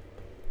 Yeah.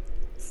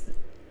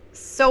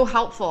 So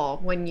helpful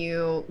when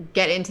you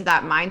get into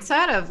that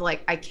mindset of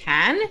like, I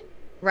can,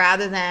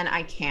 rather than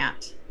I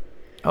can't.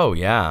 Oh,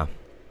 yeah.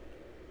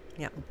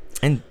 Yeah.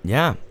 And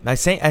yeah, I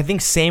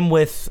think same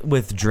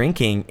with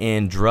drinking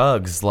and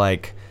drugs.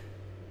 Like,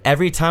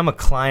 every time a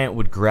client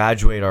would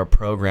graduate our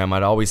program,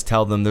 I'd always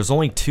tell them there's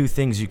only two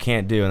things you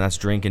can't do, and that's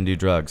drink and do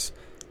drugs.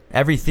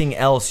 Everything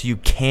else you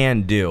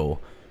can do,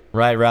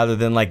 right? Rather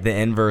than like the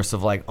inverse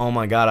of like, oh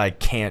my God, I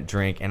can't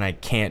drink and I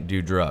can't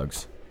do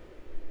drugs.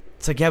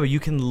 It's like, yeah, but you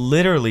can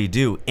literally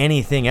do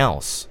anything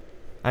else.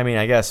 I mean,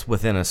 I guess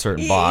within a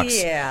certain box.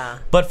 Yeah.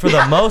 But for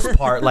the most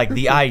part, like,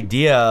 the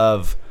idea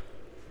of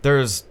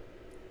there's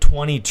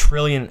 20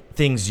 trillion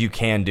things you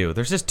can do.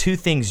 There's just two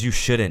things you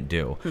shouldn't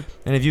do.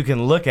 And if you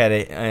can look at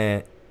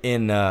it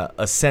in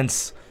a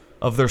sense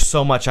of there's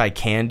so much I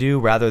can do,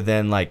 rather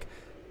than like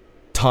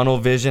tunnel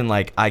vision,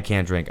 like I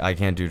can't drink, I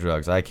can't do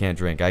drugs, I can't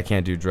drink, I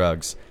can't do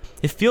drugs,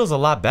 it feels a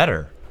lot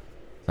better.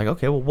 Like,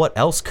 okay, well, what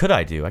else could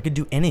I do? I could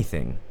do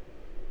anything.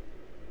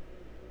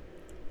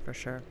 For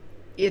sure.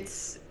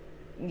 It's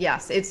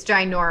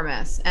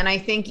ginormous. And I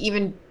think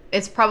even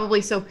it's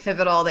probably so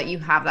pivotal that you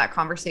have that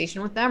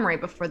conversation with them right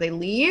before they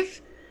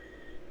leave.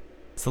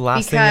 It's the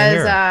last thing they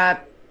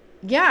hear.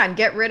 And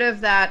get rid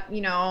of that,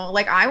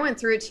 like I went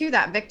through it too,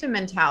 that victim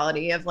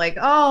mentality of like,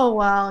 oh,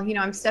 well,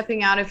 I'm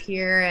stepping out of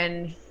here,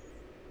 and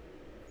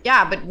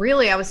yeah, but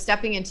really I was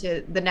stepping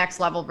into the next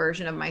level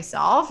version of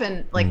myself,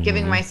 and like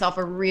giving myself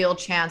a real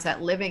chance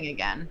at living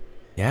again.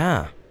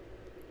 Yeah.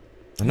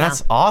 And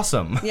that's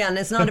awesome. Yeah, and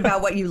it's not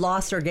about what you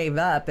lost or gave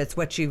up. It's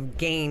what you've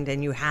gained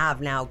and you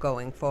have now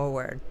going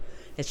forward.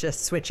 It's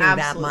just switching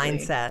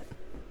Absolutely. that mindset.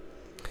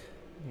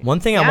 One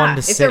thing I wanted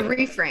to say. It's a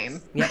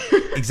reframe. Yeah.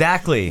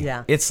 Exactly.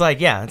 Yeah. It's like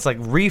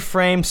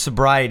reframe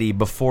sobriety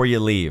before you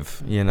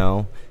leave,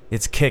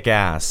 It's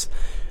kick-ass.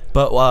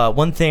 But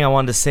one thing I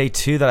wanted to say,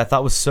 too, that I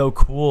thought was so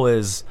cool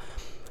is,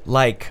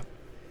 like,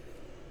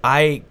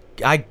 I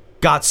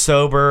got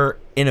sober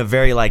in a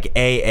very like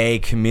AA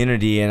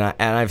community, and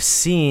I've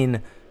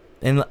seen,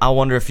 and I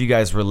wonder if you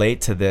guys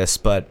relate to this,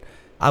 but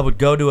I would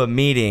go to a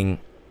meeting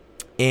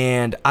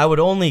and I would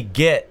only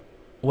get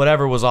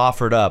whatever was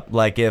offered up.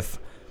 Like, if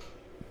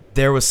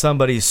there was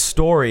somebody's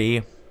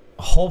story,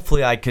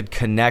 hopefully I could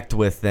connect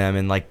with them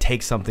and like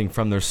take something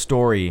from their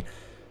story,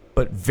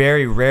 but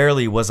very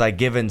rarely was I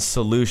given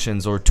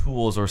solutions or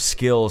tools or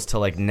skills to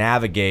like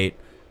navigate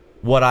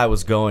what I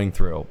was going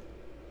through.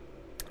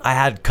 I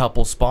had a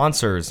couple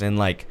sponsors, and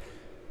like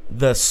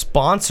the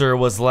sponsor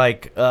was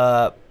like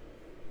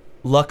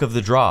luck of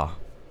the draw,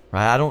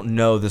 right? I don't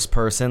know this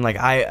person. Like,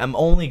 I am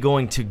only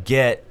going to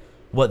get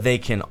what they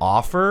can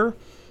offer.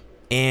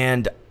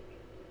 And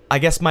I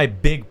guess my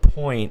big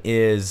point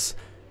is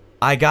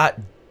I got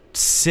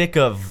sick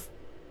of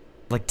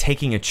like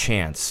taking a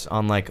chance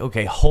on like,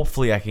 okay,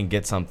 hopefully I can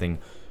get something.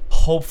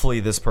 Hopefully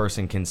this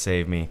person can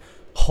save me.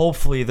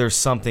 Hopefully there's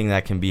something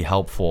that can be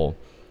helpful.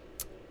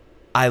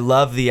 I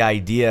love the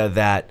idea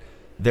that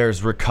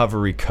there's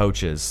recovery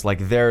coaches. Like,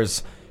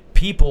 there's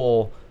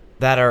people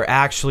that are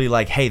actually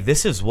like, hey,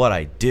 this is what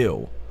I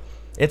do.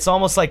 It's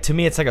almost like, to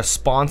me, it's like a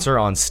sponsor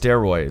on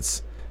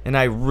steroids. And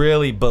I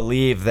really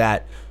believe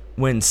that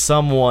when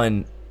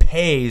someone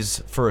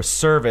pays for a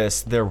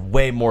service, they're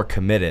way more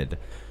committed.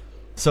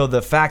 So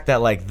the fact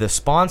that, like, the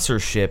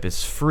sponsorship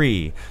is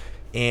free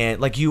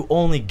and, like, you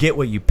only get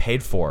what you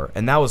paid for.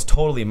 And that was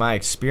totally my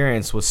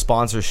experience with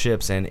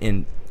sponsorships and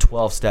in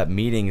 12-step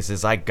meetings,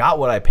 is I got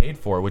what I paid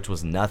for, which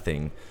was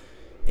nothing.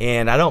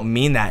 And I don't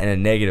mean that in a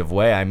negative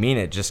way. I mean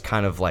it just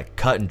kind of like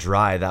cut and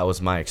dry. That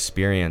was my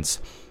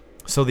experience.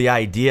 So the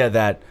idea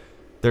that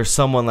there's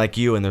someone like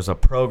you and there's a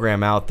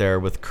program out there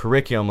with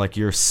curriculum like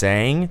you're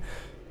saying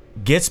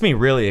gets me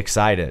really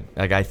excited.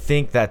 Like, I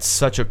think that's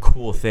such a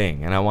cool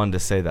thing, and I wanted to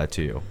say that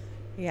to you.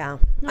 Yeah.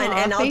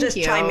 And I'll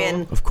just chime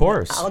in. Of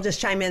course. I'll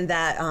just chime in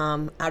that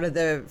out of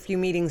the few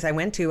meetings I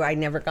went to, I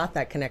never got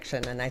that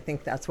connection. And I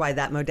think that's why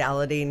that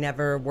modality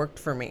never worked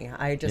for me.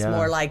 I just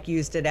more like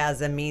used it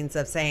as a means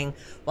of saying,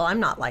 well, I'm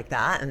not like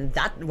that. And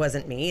that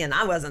wasn't me. And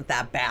I wasn't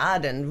that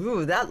bad. And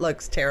ooh, that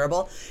looks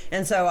terrible.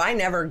 And so I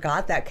never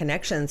got that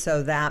connection.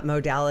 So that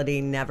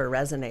modality never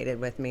resonated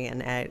with me.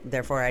 And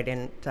therefore I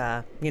didn't,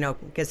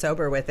 get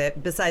sober with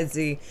it. Besides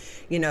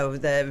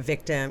the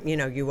victim,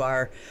 you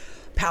are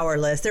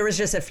powerless. There was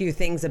just a few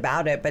things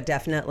about it, but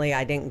definitely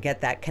I didn't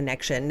get that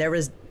connection. There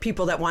was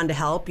people that wanted to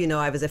help.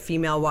 I was a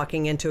female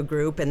walking into a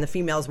group, and the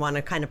females want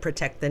to kind of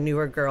protect the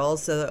newer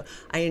girls. So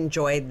I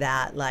enjoyed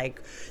that,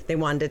 like, they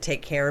wanted to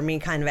take care of me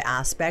kind of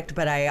aspect.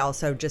 But I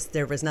also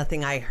there was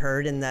nothing I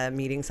heard in the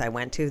meetings I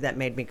went to that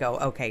made me go,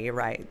 okay, you're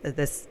right.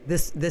 This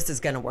is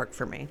going to work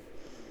for me.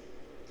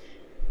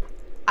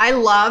 I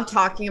love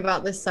talking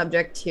about this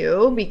subject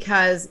too,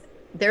 because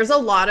there's a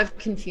lot of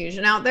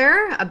confusion out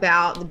there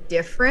about the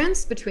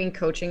difference between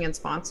coaching and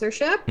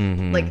sponsorship.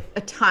 Mm-hmm. Like,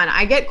 a ton.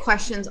 I get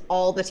questions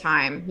all the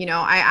time.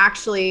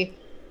 A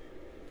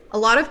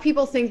lot of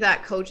people think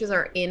that coaches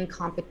are in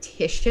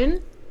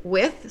competition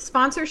with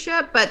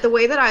sponsorship, but the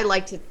way that I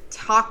like to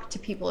talk to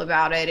people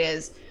about it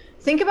is,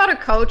 think about a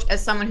coach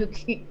as someone who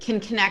can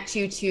connect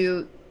you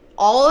to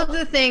all of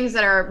the things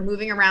that are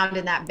moving around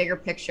in that bigger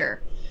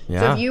picture. Yeah.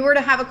 So if you were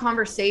to have a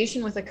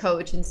conversation with a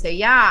coach and say,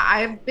 yeah,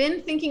 I've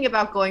been thinking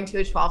about going to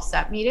a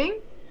 12-step meeting,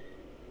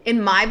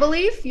 in my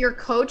belief, your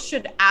coach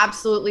should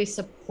absolutely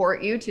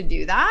support you to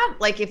do that.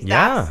 Like, if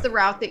that's the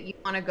route that you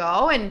want to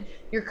go, and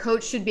your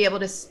coach should be able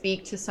to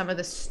speak to some of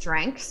the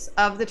strengths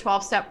of the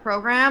 12-step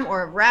program,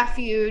 or of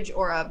Refuge,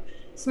 or of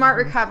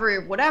Smart Recovery,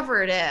 or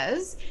whatever it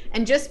is,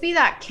 and just be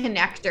that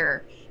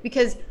connector.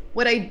 Because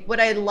what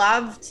I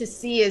love to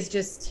see is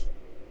just,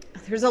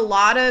 there's a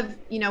lot of,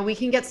 we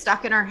can get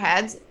stuck in our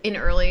heads in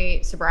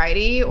early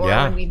sobriety, or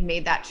when we've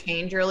made that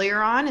change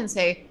earlier on,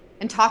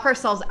 and talk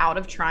ourselves out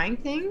of trying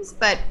things.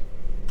 But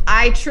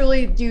I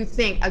truly do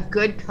think a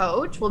good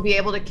coach will be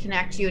able to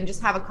connect you and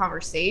just have a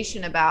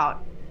conversation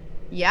about,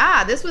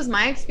 this was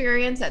my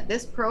experience at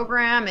this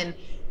program, and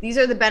these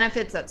are the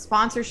benefits that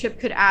sponsorship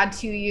could add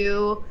to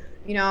you.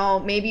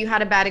 Maybe you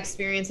had a bad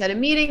experience at a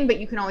meeting, but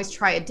you can always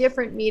try a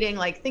different meeting,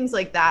 like things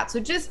like that. So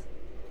just,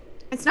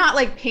 it's not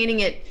like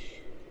painting it,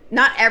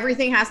 not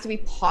everything has to be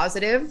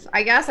positive,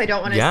 I guess. I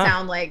don't want to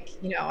sound like,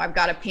 I've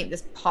got to paint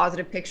this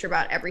positive picture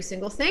about every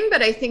single thing,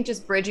 but I think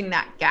just bridging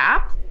that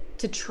gap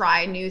to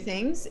try new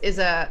things is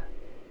a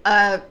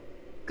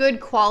good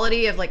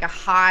quality of, like, a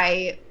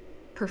high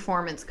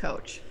performance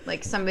coach,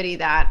 like somebody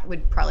that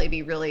would probably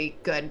be really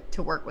good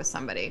to work with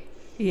somebody.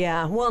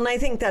 Yeah, well, and I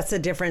think that's the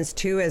difference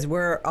too, is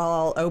we're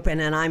all open,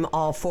 and I'm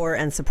all for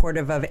and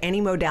supportive of any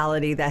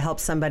modality that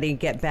helps somebody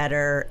get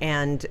better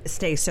and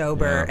stay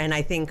sober. And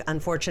I think,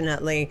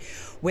 unfortunately,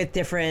 with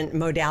different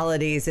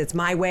modalities, it's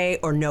my way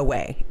or no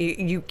way.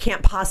 You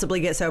can't possibly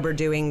get sober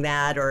doing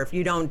that, or if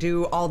you don't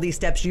do all these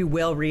steps, you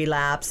will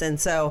relapse. And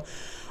so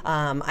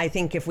I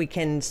think if we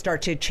can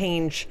start to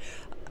change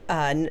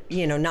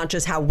not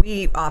just how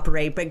we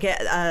operate, but get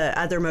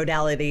other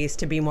modalities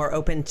to be more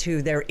open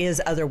to, there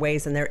is other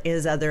ways and there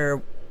is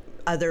other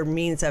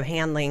means of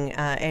handling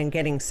and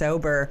getting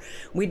sober,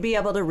 we'd be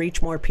able to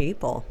reach more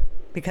people,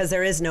 because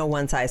there is no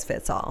one size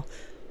fits all.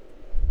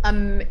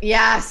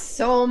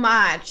 So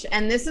much.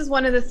 And this is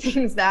one of the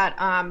things that,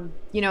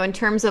 in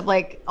terms of,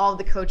 like, all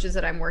the coaches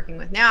that I'm working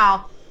with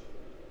now,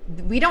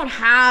 we don't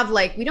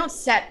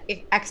set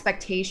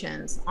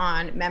expectations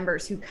on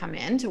members who come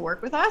in to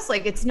work with us.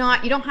 Like, it's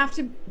not, you don't have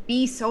to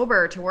be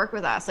sober to work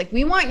with us. Like,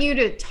 we want you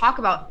to talk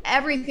about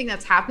everything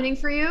that's happening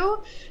for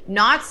you,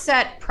 not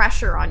set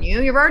pressure on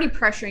you. You're already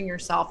pressuring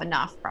yourself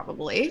enough,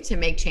 probably, to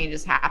make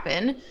changes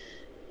happen.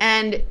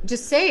 And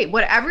just say,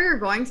 whatever you're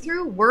going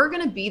through, we're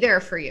going to be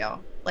there for you.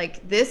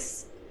 Like,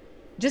 this,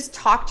 just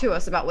talk to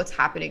us about what's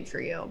happening for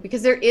you,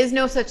 because there is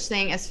no such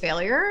thing as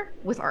failure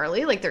with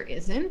Arlie. Like, there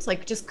isn't.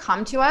 Like, just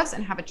come to us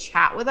and have a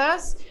chat with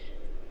us,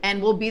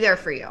 and we'll be there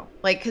for you.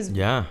 Like, because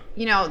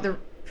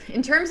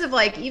in terms of,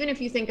 like, even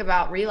if you think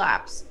about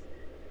relapse,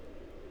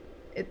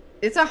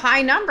 it's a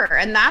high number,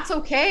 and that's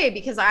okay,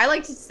 because I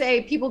like to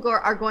say people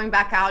are going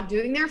back out,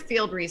 doing their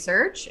field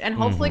research, and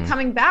hopefully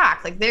coming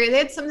back. Like they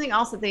had something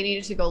else that they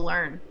needed to go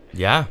learn.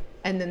 Yeah.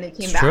 And then they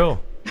came It's back. True.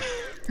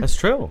 That's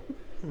true.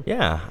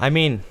 Yeah. I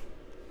mean,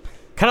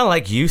 kind of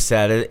like you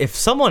said, if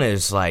someone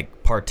is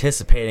like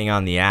participating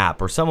on the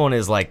app, or someone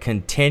is like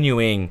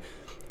continuing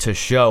to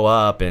show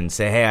up and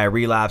say, hey, I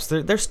relapsed,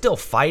 they're still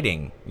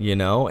fighting,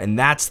 and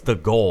that's the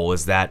goal,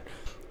 is that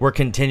we're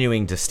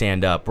continuing to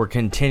stand up. We're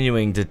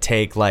continuing to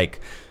take like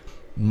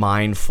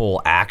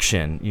mindful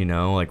action,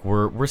 like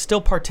we're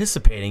still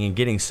participating in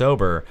getting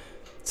sober.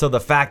 So the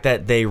fact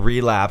that they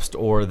relapsed,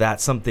 or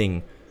that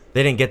something,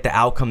 they didn't get the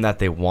outcome that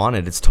they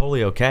wanted, it's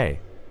totally okay,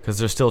 because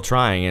they're still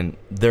trying and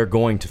they're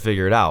going to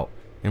figure it out.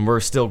 And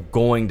we're still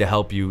going to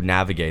help you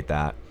navigate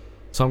that.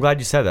 So I'm glad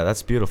you said that.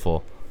 That's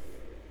beautiful.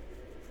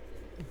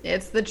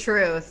 It's the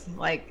truth.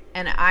 Like,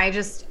 and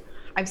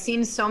I've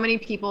seen so many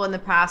people in the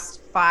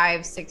past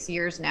 5-6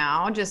 years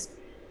now just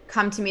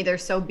come to me. They're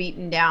so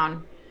beaten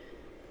down,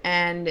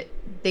 and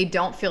they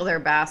don't feel their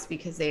best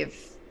because they've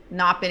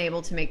not been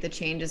able to make the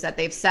changes that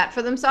they've set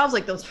for themselves,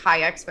 like those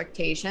high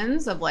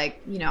expectations of like,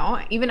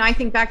 even I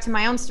think back to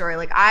my own story.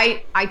 Like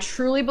I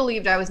truly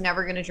believed I was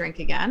never going to drink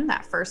again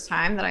that first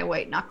time that I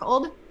white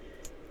knuckled.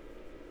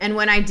 And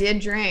when I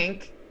did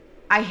drink,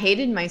 I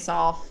hated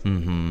myself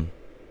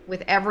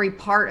with every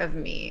part of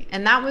me.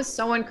 And that was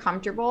so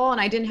uncomfortable.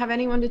 And I didn't have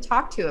anyone to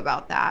talk to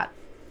about that.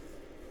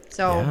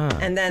 So,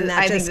 and then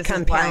that just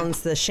compounds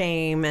the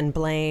shame and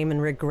blame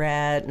and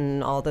regret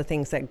and all the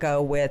things that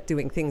go with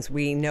doing things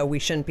we know we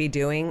shouldn't be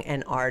doing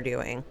and are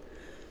doing.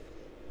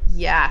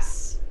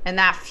 Yes. And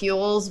that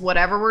fuels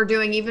whatever we're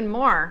doing even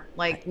more.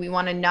 Like we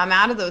want to numb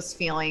out of those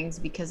feelings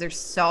because they're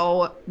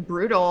so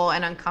brutal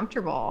and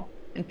uncomfortable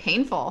and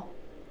painful.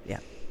 Yeah.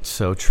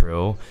 So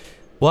true.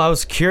 Well, I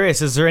was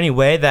curious, is there any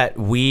way that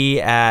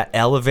we at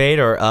Elevate,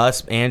 or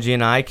us, Angie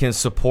and I, can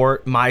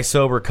support My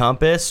Sober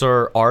Compass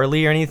or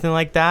Arlie or anything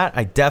like that?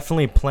 I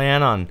definitely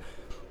plan on,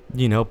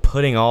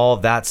 putting all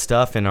of that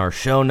stuff in our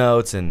show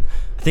notes. And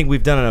I think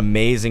we've done an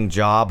amazing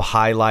job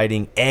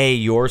highlighting, A,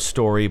 your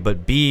story,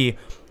 but B,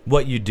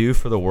 what you do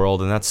for the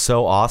world. And that's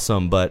so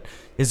awesome. But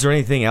is there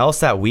anything else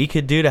that we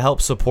could do to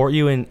help support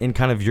you in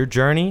kind of your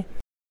journey?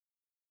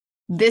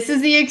 This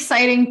is the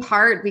exciting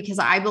part, because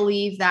I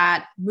believe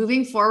that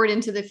moving forward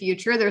into the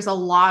future, there's a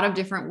lot of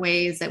different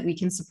ways that we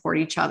can support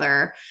each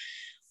other.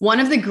 One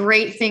of the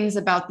great things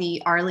about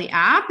the Arlie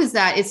app is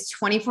that it's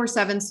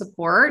 24/7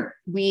 support.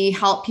 We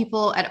help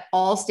people at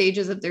all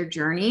stages of their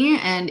journey,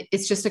 and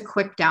it's just a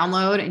quick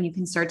download, and you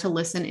can start to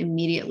listen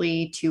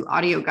immediately to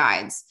audio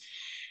guides.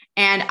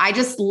 And I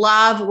just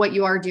love what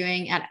you are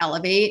doing at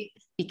Elevate,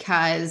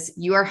 because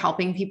you are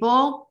helping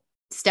people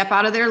step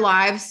out of their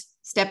lives,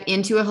 step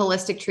into a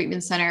holistic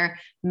treatment center,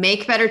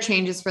 make better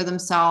changes for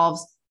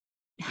themselves,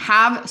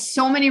 have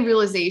so many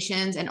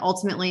realizations, and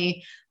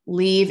ultimately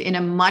leave in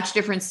a much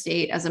different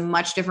state as a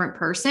much different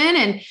person.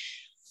 And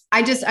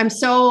I'm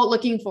so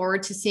looking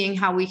forward to seeing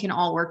how we can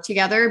all work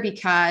together,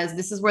 because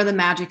this is where the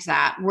magic's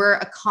at. We're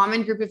a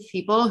common group of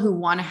people who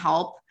want to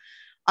help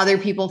other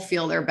people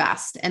feel their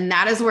best. And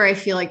that is where I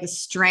feel like the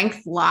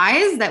strength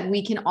lies, that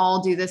we can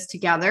all do this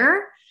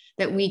together,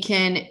 that we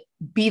can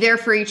be there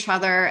for each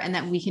other, and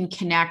that we can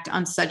connect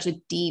on such a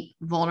deep,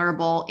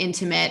 vulnerable,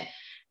 intimate,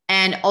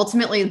 and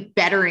ultimately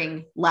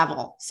bettering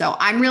level. So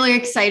I'm really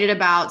excited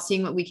about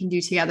seeing what we can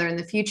do together in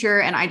the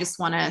future. And I just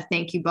want to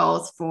thank you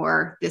both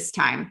for this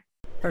time.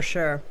 For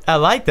sure. I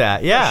like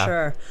that. Yeah. For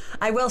sure.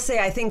 I will say,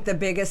 I think the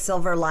biggest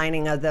silver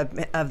lining of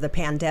the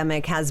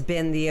pandemic has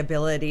been the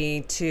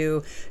ability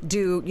to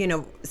do,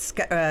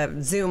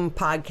 Zoom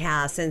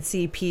podcasts and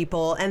see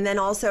people. And then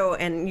also,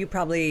 and you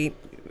probably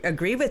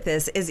agree with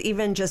this, is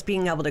even just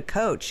being able to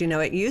coach.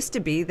 It used to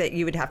be that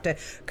you would have to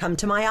come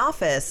to my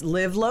office,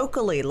 live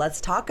locally,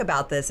 let's talk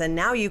about this. And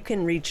now you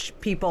can reach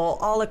people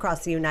all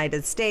across the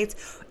United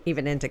States,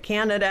 even into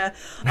Canada,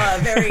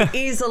 very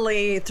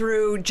easily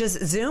through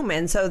just Zoom.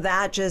 And so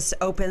that just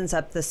opens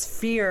up the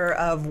sphere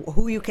of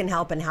who you can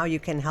help and how you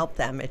can help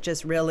them. It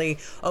just really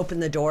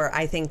opened the door,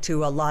 I think,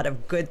 to a lot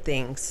of good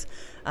things,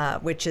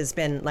 which has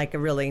been like a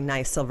really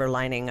nice silver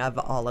lining of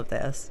all of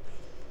this.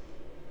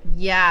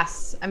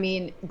 Yes. I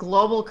mean,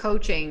 global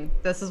coaching.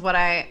 This is what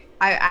I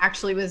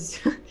actually was,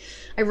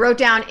 I wrote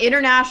down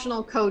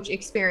international coach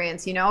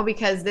experience,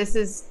 because this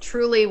is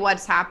truly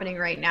what's happening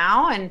right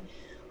now. And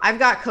I've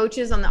got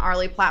coaches on the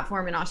Arlie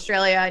platform in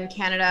Australia and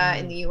Canada,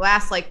 in the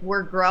US. Like,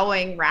 we're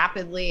growing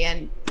rapidly,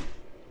 and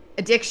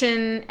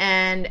addiction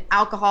and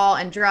alcohol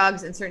and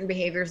drugs and certain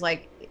behaviors,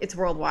 like, it's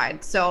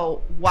worldwide.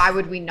 So why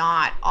would we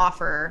not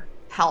offer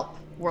help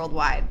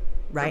worldwide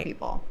for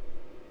people?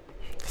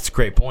 That's a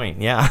great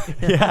point. Yeah.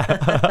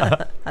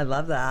 Yeah. I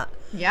love that.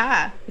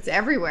 Yeah. It's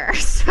everywhere.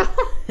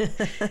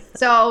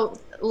 So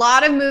a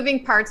lot of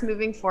moving parts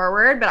moving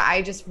forward, but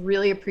I just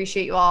really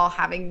appreciate you all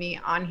having me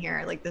on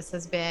here. Like, this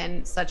has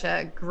been such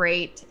a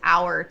great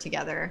hour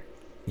together.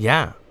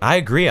 Yeah, I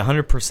agree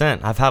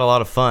 100%. I've had a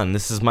lot of fun.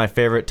 This is my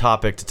favorite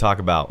topic to talk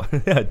about,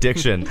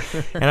 addiction.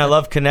 And I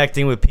love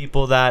connecting with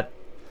people that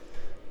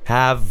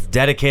have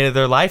dedicated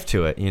their life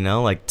to it.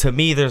 Like, to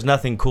me, there's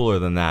nothing cooler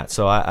than that.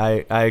 So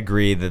I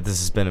agree that this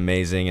has been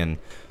amazing, and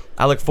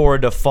I look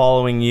forward to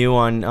following you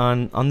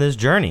on this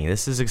journey.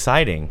 This is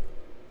exciting.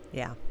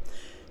 Yeah.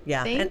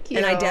 Thank you.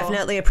 And I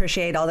definitely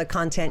appreciate all the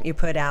content you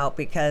put out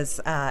because,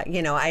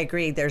 I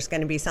agree. There's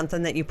going to be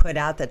something that you put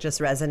out that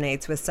just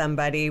resonates with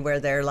somebody where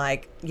they're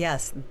like,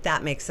 yes,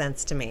 that makes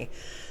sense to me.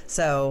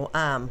 So,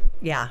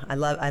 I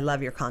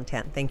love your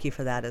content. Thank you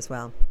for that as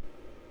well.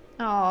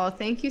 Oh,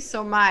 thank you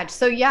so much.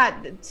 So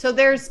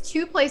there's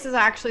 2 places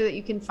actually that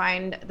you can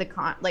find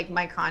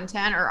my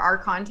content or our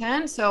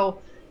content.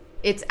 So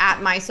it's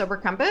at My Sober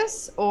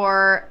Compass,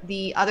 or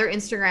the other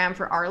Instagram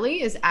for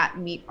Arlie is at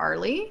Meet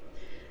Arlie.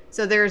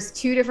 So there's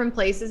 2 different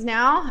places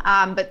now.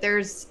 But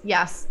there's,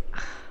 this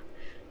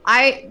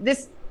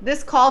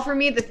call for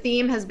me, the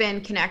theme has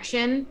been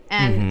connection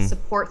and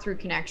support through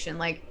connection.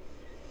 Like,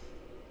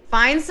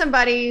 find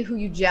somebody who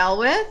you gel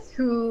with,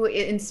 who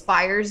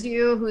inspires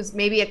you, who's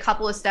maybe a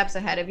couple of steps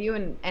ahead of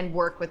you, and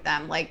work with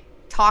them. Like,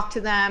 talk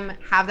to them,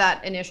 have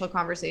that initial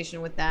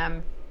conversation with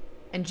them,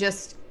 and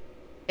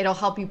it'll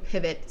help you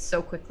pivot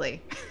so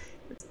quickly.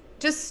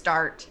 Just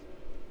start.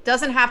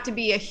 Doesn't have to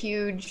be a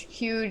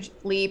huge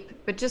leap,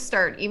 but just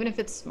start, even if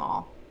it's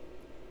small.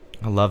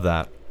 I love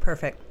that.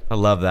 Perfect. I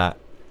love that.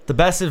 The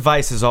best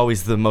advice is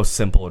always the most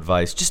simple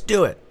advice. Just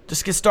do it.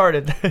 Just get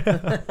started.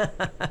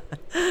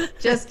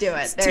 Just do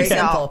it. There Too you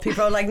simple. go.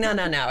 People are like, no,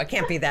 it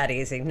can't be that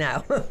easy.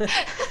 No.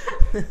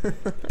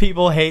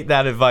 People hate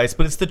that advice,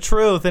 but it's the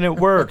truth, and it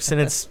works,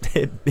 and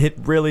it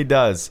really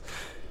does.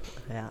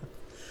 Yeah.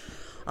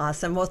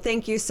 Awesome. Well,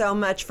 thank you so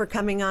much for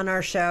coming on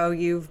our show.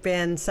 You've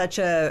been such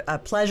a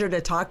pleasure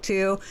to talk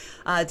to.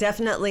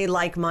 Definitely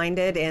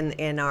like-minded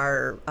in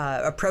our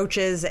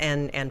approaches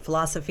and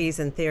philosophies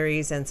and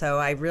theories. And so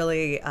I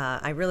really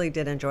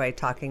did enjoy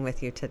talking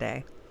with you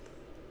today.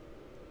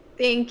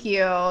 Thank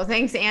you.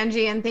 Thanks,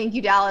 Angie. And thank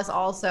you, Dallas,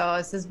 also.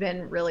 This has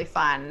been really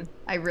fun.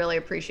 I really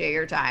appreciate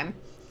your time.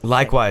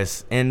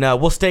 Likewise. And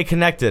we'll stay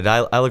connected.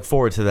 I look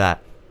forward to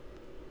that.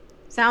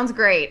 Sounds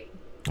great.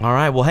 All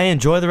right. Well, hey,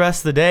 enjoy the rest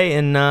of the day,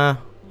 and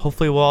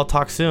hopefully we'll all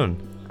talk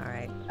soon. All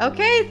right.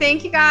 Okay.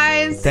 Thank you,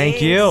 guys.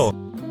 Thank you. All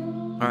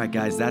right,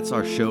 guys. That's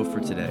our show for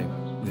today.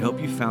 We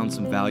hope you found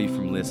some value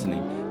from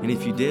listening. And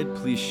if you did,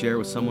 please share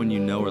with someone you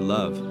know or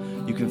love.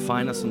 You can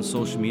find us on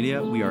social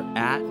media. We are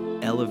at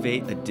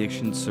Elevate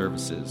Addiction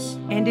Services.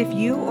 And if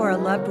you or a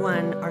loved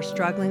one are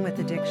struggling with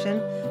addiction,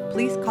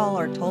 please call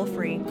our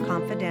toll-free,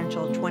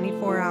 confidential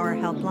 24-hour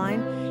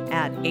helpline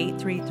at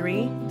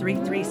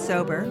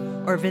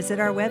 833-33-SOBER or visit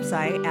our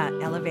website at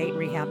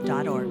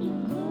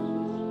elevaterehab.org.